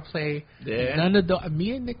don't play none of those.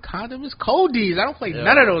 Me and the condom is coldies. I don't play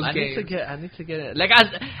none of those games. I need to get it. Like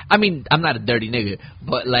I mean, I'm not a dirty nigga,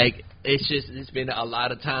 but like. It's been a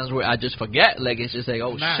lot of times where I just forget. Like it's just like,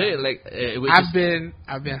 oh shit. Like I've been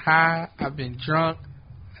high. I've been drunk.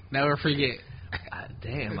 Never forget.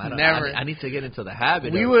 Damn, I need to get into the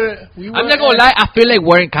habit. We were. I'm not gonna lie. I feel like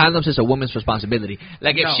wearing condoms is a woman's responsibility.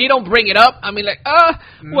 Like if she don't bring it up, I mean, like,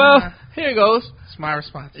 well, here it goes. It's my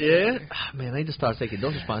responsibility. Yeah, man, I need to start taking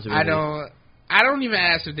those responsibilities. I don't even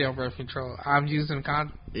ask if they're on birth control. I'm using a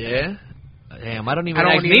condom. Yeah. Damn, I don't even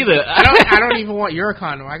ask neither. I don't even want your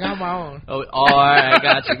condom. I got my own. Oh, all right,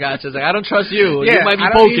 gotcha. It's like, I don't trust you. You might be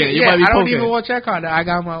poking. I don't even want your condom. I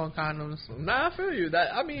got my own condoms. Nah, I feel you.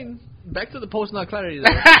 I mean, back to the post-nut clarity.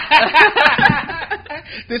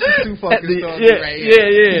 This is too fucking story right here.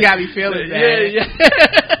 Yeah. You got me feeling bad. Yeah.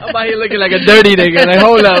 I'm out here looking like a dirty nigga. Like,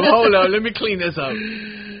 hold up. Let me clean this up.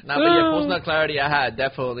 Nah, but yeah, post-nut clarity, I had a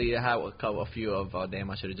few of, damn,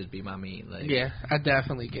 I should have just beat my meat. Like, yeah, I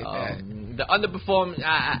definitely get that. The underperformed,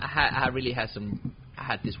 I really had I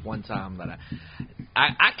had this one time that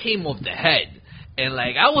I came off the head, And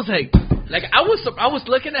like I was I was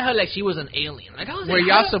looking at her like she was an alien. Like I was Were like,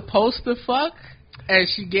 y'all supposed to fuck? And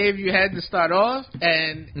she gave you head to start off,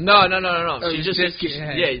 and no. She just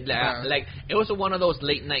like it was one of those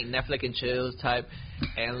late night Netflix and chills type,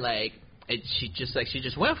 and like she just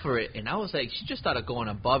went for it, and I was like, she just started going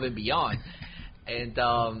above and beyond, and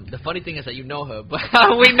the funny thing is that you know her, but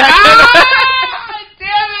we not.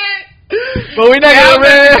 Damn it! But we're not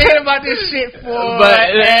gonna thinking about this shit for.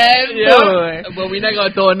 But we're not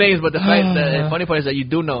gonna throw names. But the funny part is that you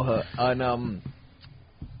do know her, and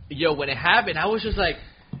yo, when it happened, I was just like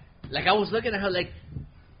I was looking at her like,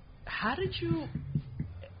 how did you,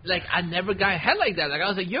 like, I never got head like that. Like, I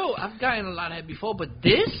was like, yo, I've gotten a lot of head before, but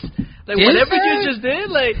this, like, whatever you just did,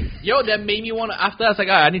 like, yo, that made me want to, after that, I was like,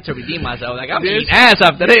 all right, I need to redeem myself. Like, I'm eating ass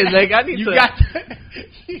after this. Like, I need to.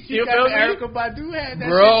 You got the Erykah Badu head.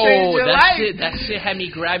 Bro, that shit had me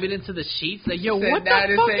grabbing into the sheets. Like, yo, what the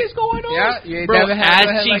fuck is going on? Yeah, bro,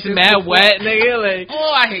 ass cheeks mad wet, nigga. Like,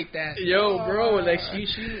 oh, I hate that. Yo, bro, like, she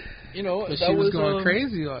you know, but she was going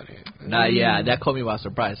crazy on it. Nah, yeah, that caught me by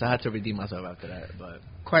surprise. I had to redeem myself after that. But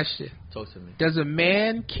question: talk to me. Does a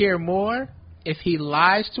man care more if he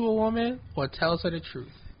lies to a woman or tells her the truth?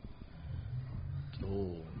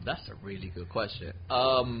 Oh, that's a really good question.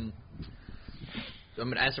 I'm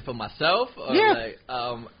gonna answer for myself. Or like,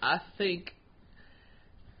 I think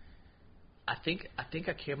I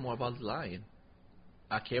care more about the lying.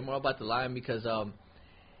 I care more about the lying because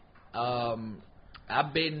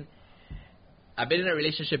I've been in a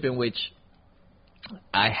relationship in which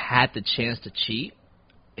I had the chance to cheat,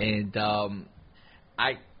 and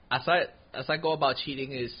as I go about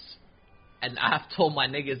cheating is, and I've told my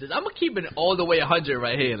niggas this, I'm gonna keep it all the way 100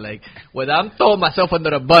 right here. Like, whether I'm throwing myself under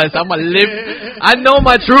the bus, I'm gonna live. I know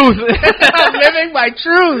my truth. I'm living my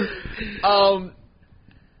truth.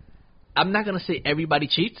 I'm not gonna say everybody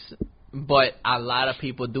cheats, but a lot of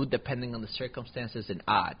people do, depending on the circumstances and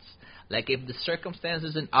odds. Like, if the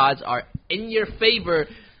circumstances and odds are in your favor,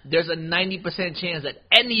 there's a 90% chance that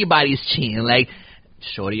anybody's cheating. Like,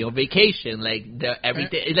 shorty on vacation, like,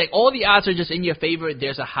 everything, like, all the odds are just in your favor.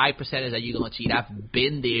 There's a high percentage that you're gonna cheat. I've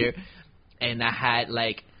been there, and I had,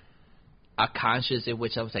 like, a conscience in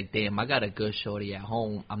which I was like, damn, I got a good shorty at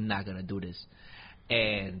home. I'm not gonna do this.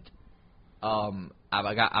 And I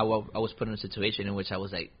was put in a situation in which I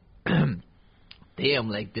was like, damn,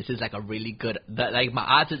 like, this is like a really good, like,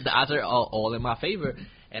 the odds are all in my favor.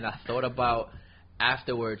 And I thought about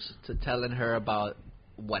afterwards to telling her about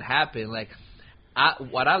what happened. Like,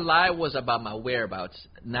 what I lied was about my whereabouts,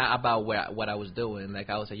 not about what I was doing. Like,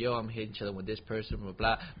 I was like, yo, I'm here chilling with this person, blah,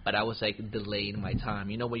 blah, but I was, like, delaying my time.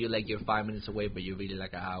 You know when you're, like, you're 5 minutes away, but you're really,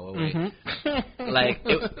 like, an hour away? Mm-hmm. Like,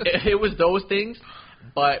 it was those things,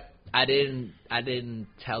 but I didn't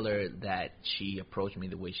tell her that she approached me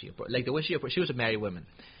the way she approached. Like, the way she approached, she was a married woman.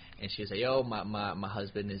 And she was like, yo, my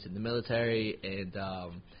husband is in the military, and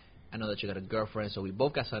I know that you got a girlfriend, so we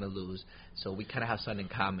both got something to lose. So we kind of have something in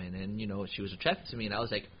common. And, you know, she was attracted to me, and I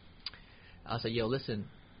was like, yo, listen,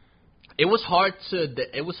 it was hard to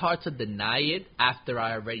deny it after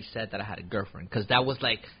I already said that I had a girlfriend, because that was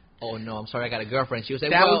like, oh no, I'm sorry, I got a girlfriend. She was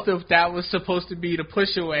like, that was supposed to be the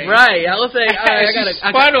push away. Right. I was like, all right,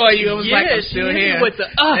 I got on you. I was like, I'm still here. With the,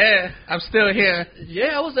 yeah, I'm still here.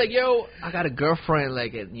 Yeah, I was like, yo, I got a girlfriend.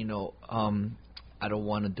 Like, you know, I don't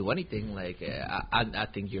want to do anything. Like, I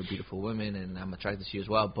think you're a beautiful woman, and I'm attracted to you as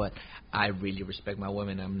well. But I really respect my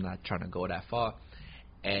women. I'm not trying to go that far.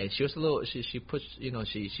 And she was a little, she pushed, you know,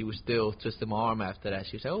 she was still twisting my arm after that.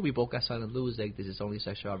 She was like, oh, we both got something to lose. Like, this is only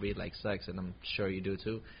sexual. I really like sex, and I'm sure you do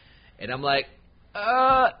too. And I'm like,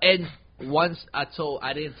 and once I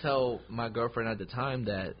didn't tell my girlfriend at the time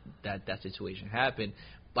that situation happened,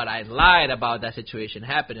 but I lied about that situation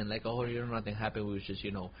happening. Like, oh, you know, nothing happened. We was just,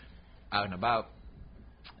 you know, out and about.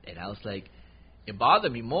 And I was like, it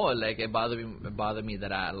bothered me more. Like, it bothered me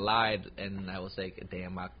that I lied, and I was like,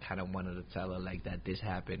 damn, I kind of wanted to tell her, like, that this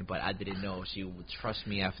happened, but I didn't know if she would trust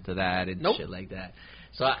me after that and shit like that.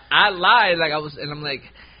 So I lied, like, and I'm like,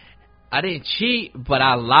 I didn't cheat, but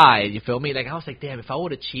I lied, you feel me? Like, I was like, damn, if I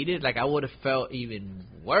would have cheated, like, I would have felt even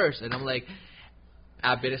worse. And I'm like,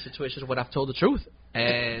 I've been in situations where I've told the truth,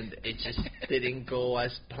 and it just didn't go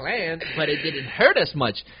as planned, but it didn't hurt as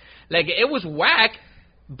much. Like, it was whack,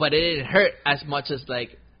 but it didn't hurt as much as,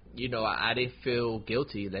 like, you know, I didn't feel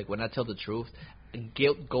guilty. Like, when I tell the truth,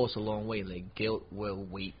 guilt goes a long way. Like, guilt will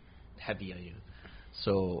weigh heavy on you.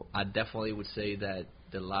 So I definitely would say that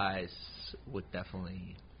the lies would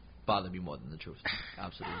definitely bother me more than the truth.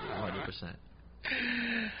 Absolutely,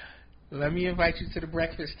 100%. Let me invite you to the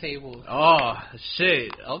breakfast table. Oh,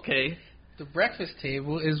 shit. Okay. The breakfast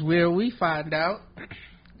table is where we find out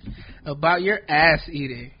About your ass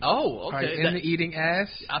eating. Oh, okay. Are you into eating ass?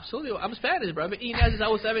 Absolutely. I'm Spanish, bro. I've been eating ass since I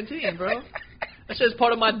was 17, bro. That's just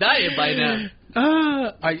part of my diet by now.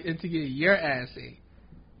 Are you into getting your ass ate?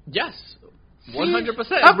 Yes.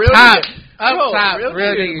 100%. Up Real top. nigga. Up Bro, top. Real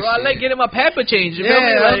Real nigga, nigga bro. I shit. like getting my pamper changed. You feel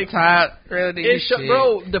me? Yeah, Like, up top. Real nigga shit.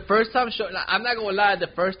 Bro, the first time, I'm not gonna lie. The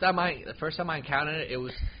first time I encountered it,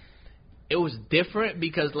 it was different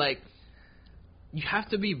because like you have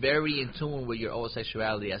to be very in tune with your own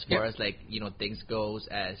sexuality as far as like things goes.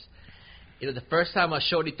 As the first time a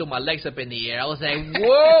shorty threw my legs up in the air, I was like,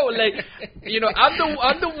 whoa, like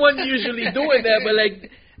I'm the one usually doing that, but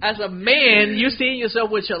like as a man, you seeing yourself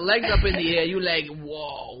with your legs up in the air, you like,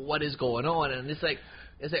 whoa, what is going on? And it's like,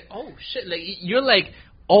 oh shit, like you're like,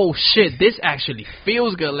 oh shit, this actually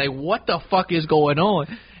feels good. Like what the fuck is going on?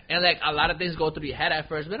 And like a lot of things go through your head at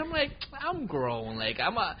first, but I'm like, I'm grown. Like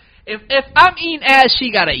if I'm eating ass,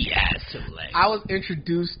 she gotta eat ass too. Like I was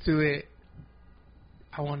introduced to it,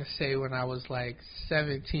 I want to say when I was like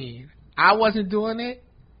 17. I wasn't doing it,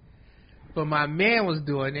 but my man was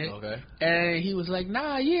doing it. Okay. And he was like,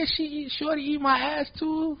 nah, yeah, shorty eat my ass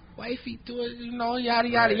too. Wifey do it, yada,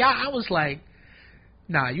 yada, yada. I was like,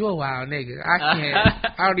 nah, you a wild nigga. I can't.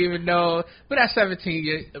 I don't even know. But at 17,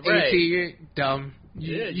 you're 18, you're dumb.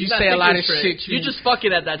 You say a lot of shit. You just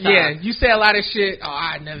fucking at that time. Yeah, you say a lot of shit. Oh,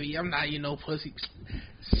 I'm not, pussy.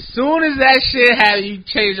 Soon as that shit happened, you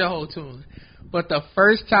change your whole tune. But the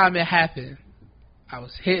first time it happened, I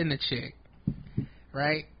was hitting the chick,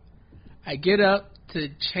 right? I get up to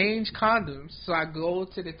change condoms, so I go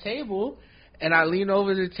to the table, and I lean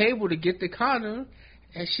over the table to get the condom,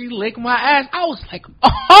 and she licked my ass. I was like,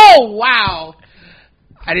 oh, wow.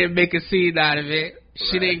 I didn't make a scene out of it.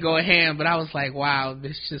 She didn't go ham, but I was like, wow,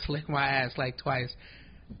 bitch just licked my ass like twice.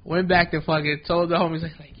 Went back to fucking told the homies,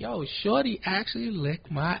 like, yo, shorty actually licked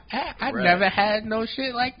my ass. I never had no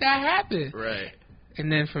shit like that happen. Right. And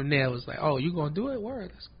then from there, it was like, oh, you gonna do it?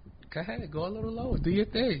 Word. Go ahead. Go a little lower. Do your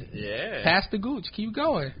thing. Yeah. Pass the gooch. Keep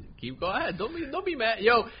going. Keep going. Don't be mad.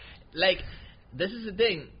 Yo, like, this is the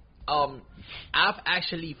thing. I've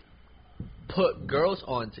actually put girls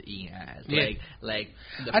on to eating ass. Yeah. Like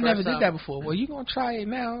I never did that before. Well, you gonna try it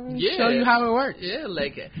now? Let me show you how it works. Yeah,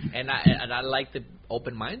 like, and I like the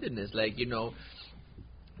open mindedness. Like,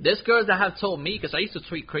 there's girls that have told me, because I used to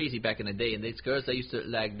tweet crazy back in the day, and there's girls that used to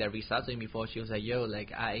like that reached out to me before. She was like, yo,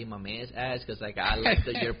 like I ate my man's ass because like I like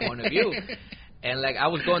your point of view. And like I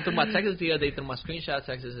was going through my texts the other day, through my screenshot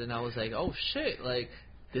texts, and I was like, oh shit, like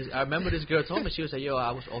this. I remember this girl told me, she was like, yo,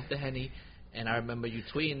 I was off the Henny. And I remember you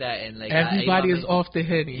tweeting that, and like everybody is off the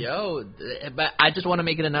Henny. Yo, but I just want to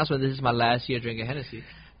make an announcement. This is my last year drinking Hennessy.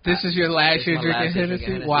 This is your last year drinking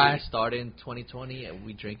Hennessy? Why? We started in 2020, and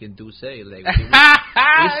we drinking Douce. Like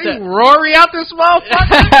Rory out this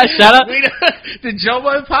motherfucker. Shout out the Joe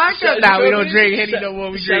Boy podcast. Nah, we don't drink Henny no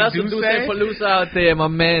more. We drink Douce. Shout out to Douce Palooza out there, my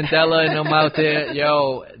man Della and them out there.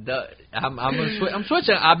 Yo, I'm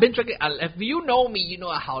switching. I've been drinking. If you know me, you know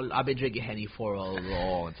how I've been drinking Henny for a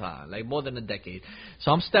long time, like more than a decade. So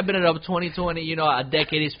I'm stepping it up. 2020, a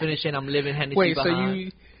decade is finishing. I'm living Hennessy. Wait,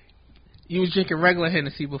 behind. so you was drinking regular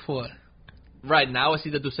Hennessy before? Right, now it's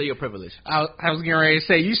either Douce or privilege. I was getting ready to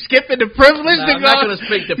say, you skipping the privilege? Nah, I'm not going to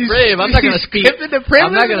skip the priv. I'm not going to skip the privilege.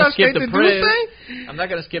 I'm not going to skip the priv. I'm not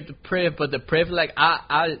going to skip the priv, but the priv, like,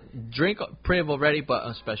 I drink priv already, but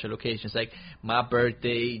on special occasions, like my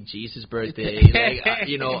birthday, Jesus' birthday, like,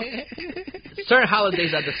 certain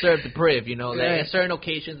holidays I deserve the priv, like certain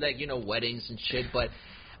occasions, like, weddings and shit, but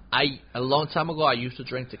a long time ago, I used to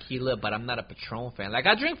drink tequila, but I'm not a Patron fan. Like,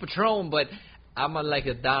 I drink Patron, but I'm like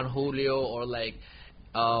a Don Julio or like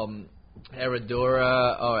Herradura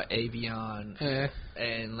or Avion. Yeah.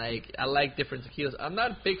 And like, I like different tequilas. I'm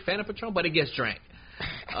not a big fan of Patron, but it gets drank.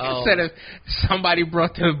 Instead of somebody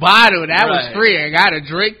brought the bottle, that was free. I got to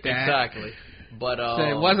drink that. Exactly. But so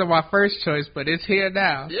it wasn't my first choice, but it's here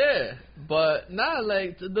now. Yeah. But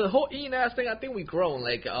like the whole eating ass thing, I think we grown.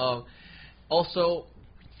 Like also.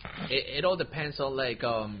 It all depends on like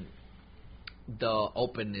the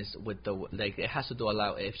openness with the like. It has to do a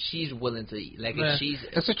lot if she's willing to eat. Like if she's,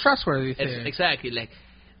 it's a trustworthy thing. Exactly.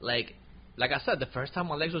 Like I said, the first time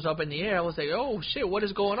my legs was up in the air, I was like, oh shit, what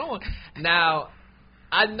is going on? Now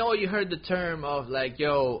I know you heard the term of like,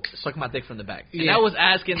 yo, suck my dick from the back. And I was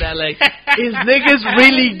asking that, like, is niggas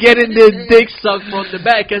really getting their dick sucked from the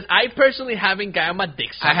back? Because I personally haven't gotten my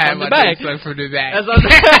dick sucked from the back. Dick sucked from the back. That's what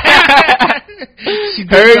she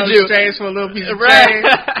heard you. Strange for a little piece of change.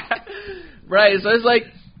 Right. So it's like,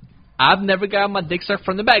 I've never gotten my dick sucked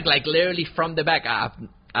from the back. Like, literally from the back. I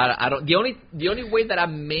don't. The only way that I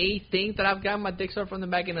may think that I've gotten my dick sucked from the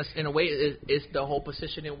back in a way is the whole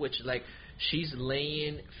position in which like she's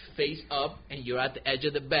laying face up, and you're at the edge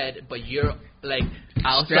of the bed, but you're like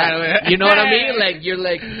outside. You know what I mean? Like you're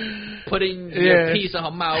like putting your piece on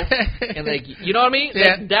her mouth, and like you know what I mean?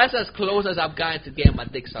 Yeah. Like, that's as close as I've gotten to getting my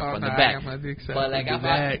dick sucked from the back. But like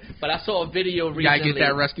I saw a video recently. You gotta get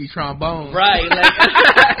that rusty trombone. Right. Like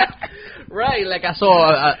right. Like I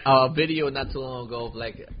saw a video not too long ago of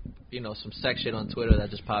like, you know, some sex shit on Twitter that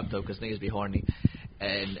just popped up because niggas be horny,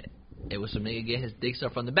 and it was some nigga getting his dick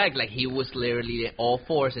sucked from the back. Like, he was literally at all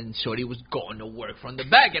fours, and shorty was going to work from the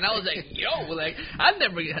back. And I was like, yo, like,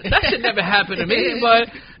 that should never happen to me. But,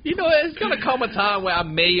 you know, it's going to come a time where I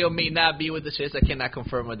may or may not be with the shits. I cannot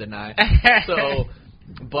confirm or deny. So,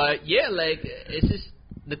 but, yeah, like, it's just,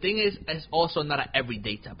 the thing is, it's also not an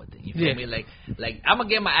everyday type of thing. You feel me? Like I'm going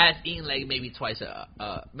to get my ass eaten, like, maybe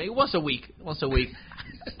maybe once a week.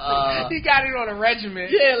 He got it on a regimen.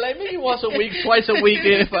 Yeah, like maybe once a week, twice a week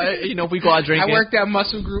if we go out drinking. I work that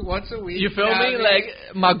muscle group once a week. You feel me?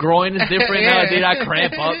 Like my groin is different now. Did I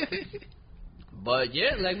cramp up? But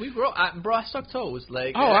yeah, like we grow. I suck toes.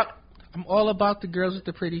 Like I'm all about the girls with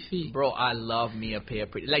the pretty feet. Bro, I love me a pair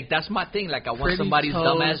of pretty. Like, that's my thing. Like, I want pretty somebody's toes.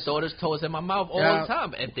 dumbass daughter's toes in my mouth all the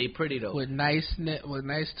time. If they pretty, though. With nice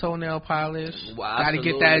toenail polish. Wow, gotta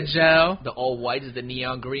get that gel. The all white is the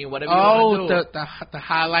neon green, whatever you want to do. The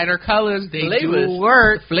highlighter colors, they flavors. do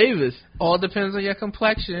work. Flavors. All depends on your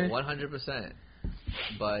complexion. 100%.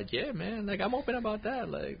 But, yeah, man, like, I'm open about that.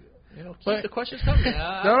 Like, you know, keep the questions coming.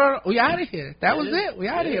 No, we out of here. That was it. We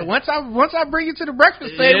out of here. Once I bring you to the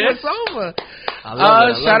breakfast table, it's over. I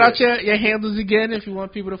love it. Shout out your handles again if you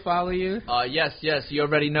want people to follow you. Yes, you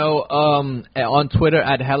already know. On Twitter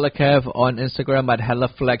at HellaKev, on Instagram at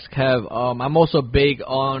HellaFlexKev. I'm also big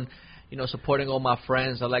on, you know, supporting all my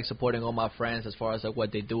friends. I like supporting all my friends as far as like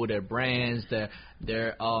what they do, their brands, their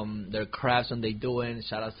crafts, and they doing.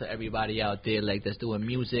 Shout out to everybody out there like that's doing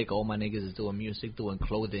music. All my niggas is doing music, doing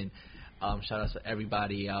clothing. Shout out to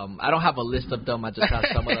everybody. I don't have a list of them. I just have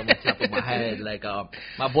some of them on top of my head. Like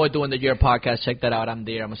my boy doing the Year podcast. Check that out. I'm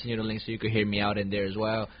there. I'm gonna send you the link so you can hear me out in there as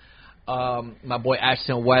well. My boy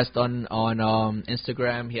Ashton West on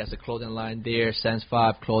Instagram. He has a clothing line there.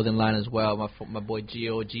 Sense5 clothing line as well. My boy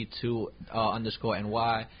GOG2 _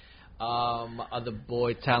 NY. My other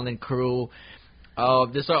boy Talent Crew.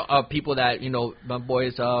 These are people that, you know, my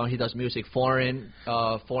boys. He does music. Foreign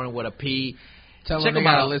with a P. Tell them they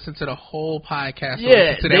gotta listen to the whole podcast.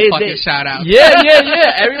 Yeah, to their fucking shout out. Yeah.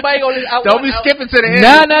 Everybody gonna don't be skipping to the end.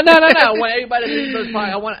 No. I want everybody to listen to this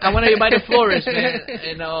podcast. I want everybody to flourish, man.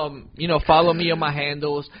 And you know, follow me on my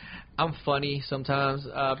handles. I'm funny sometimes.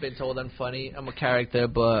 I've been told I'm funny. I'm a character,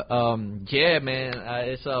 but yeah, man,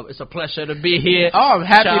 it's a pleasure to be here. Oh, I'm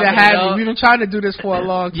happy to have you. We've been trying to do this for a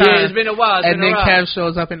long time. Yeah, it's been a while. And then Kev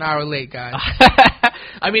shows up an hour late, guys.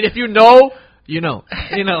 I mean, if you know. You know.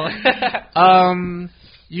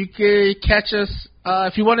 You can catch us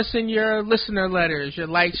if you want to send your listener letters, your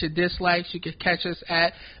likes, your dislikes. You can catch us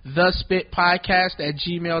at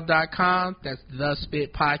thespitpodcast@gmail.com. That's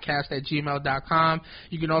thespitpodcast@gmail.com.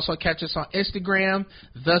 You can also catch us on Instagram,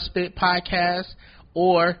 thespitpodcast,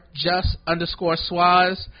 or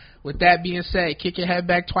just_swaz. With that being said, kick your head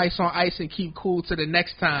back twice on ice and keep cool till the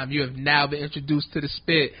next time. You have now been introduced to the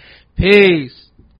spit. Peace.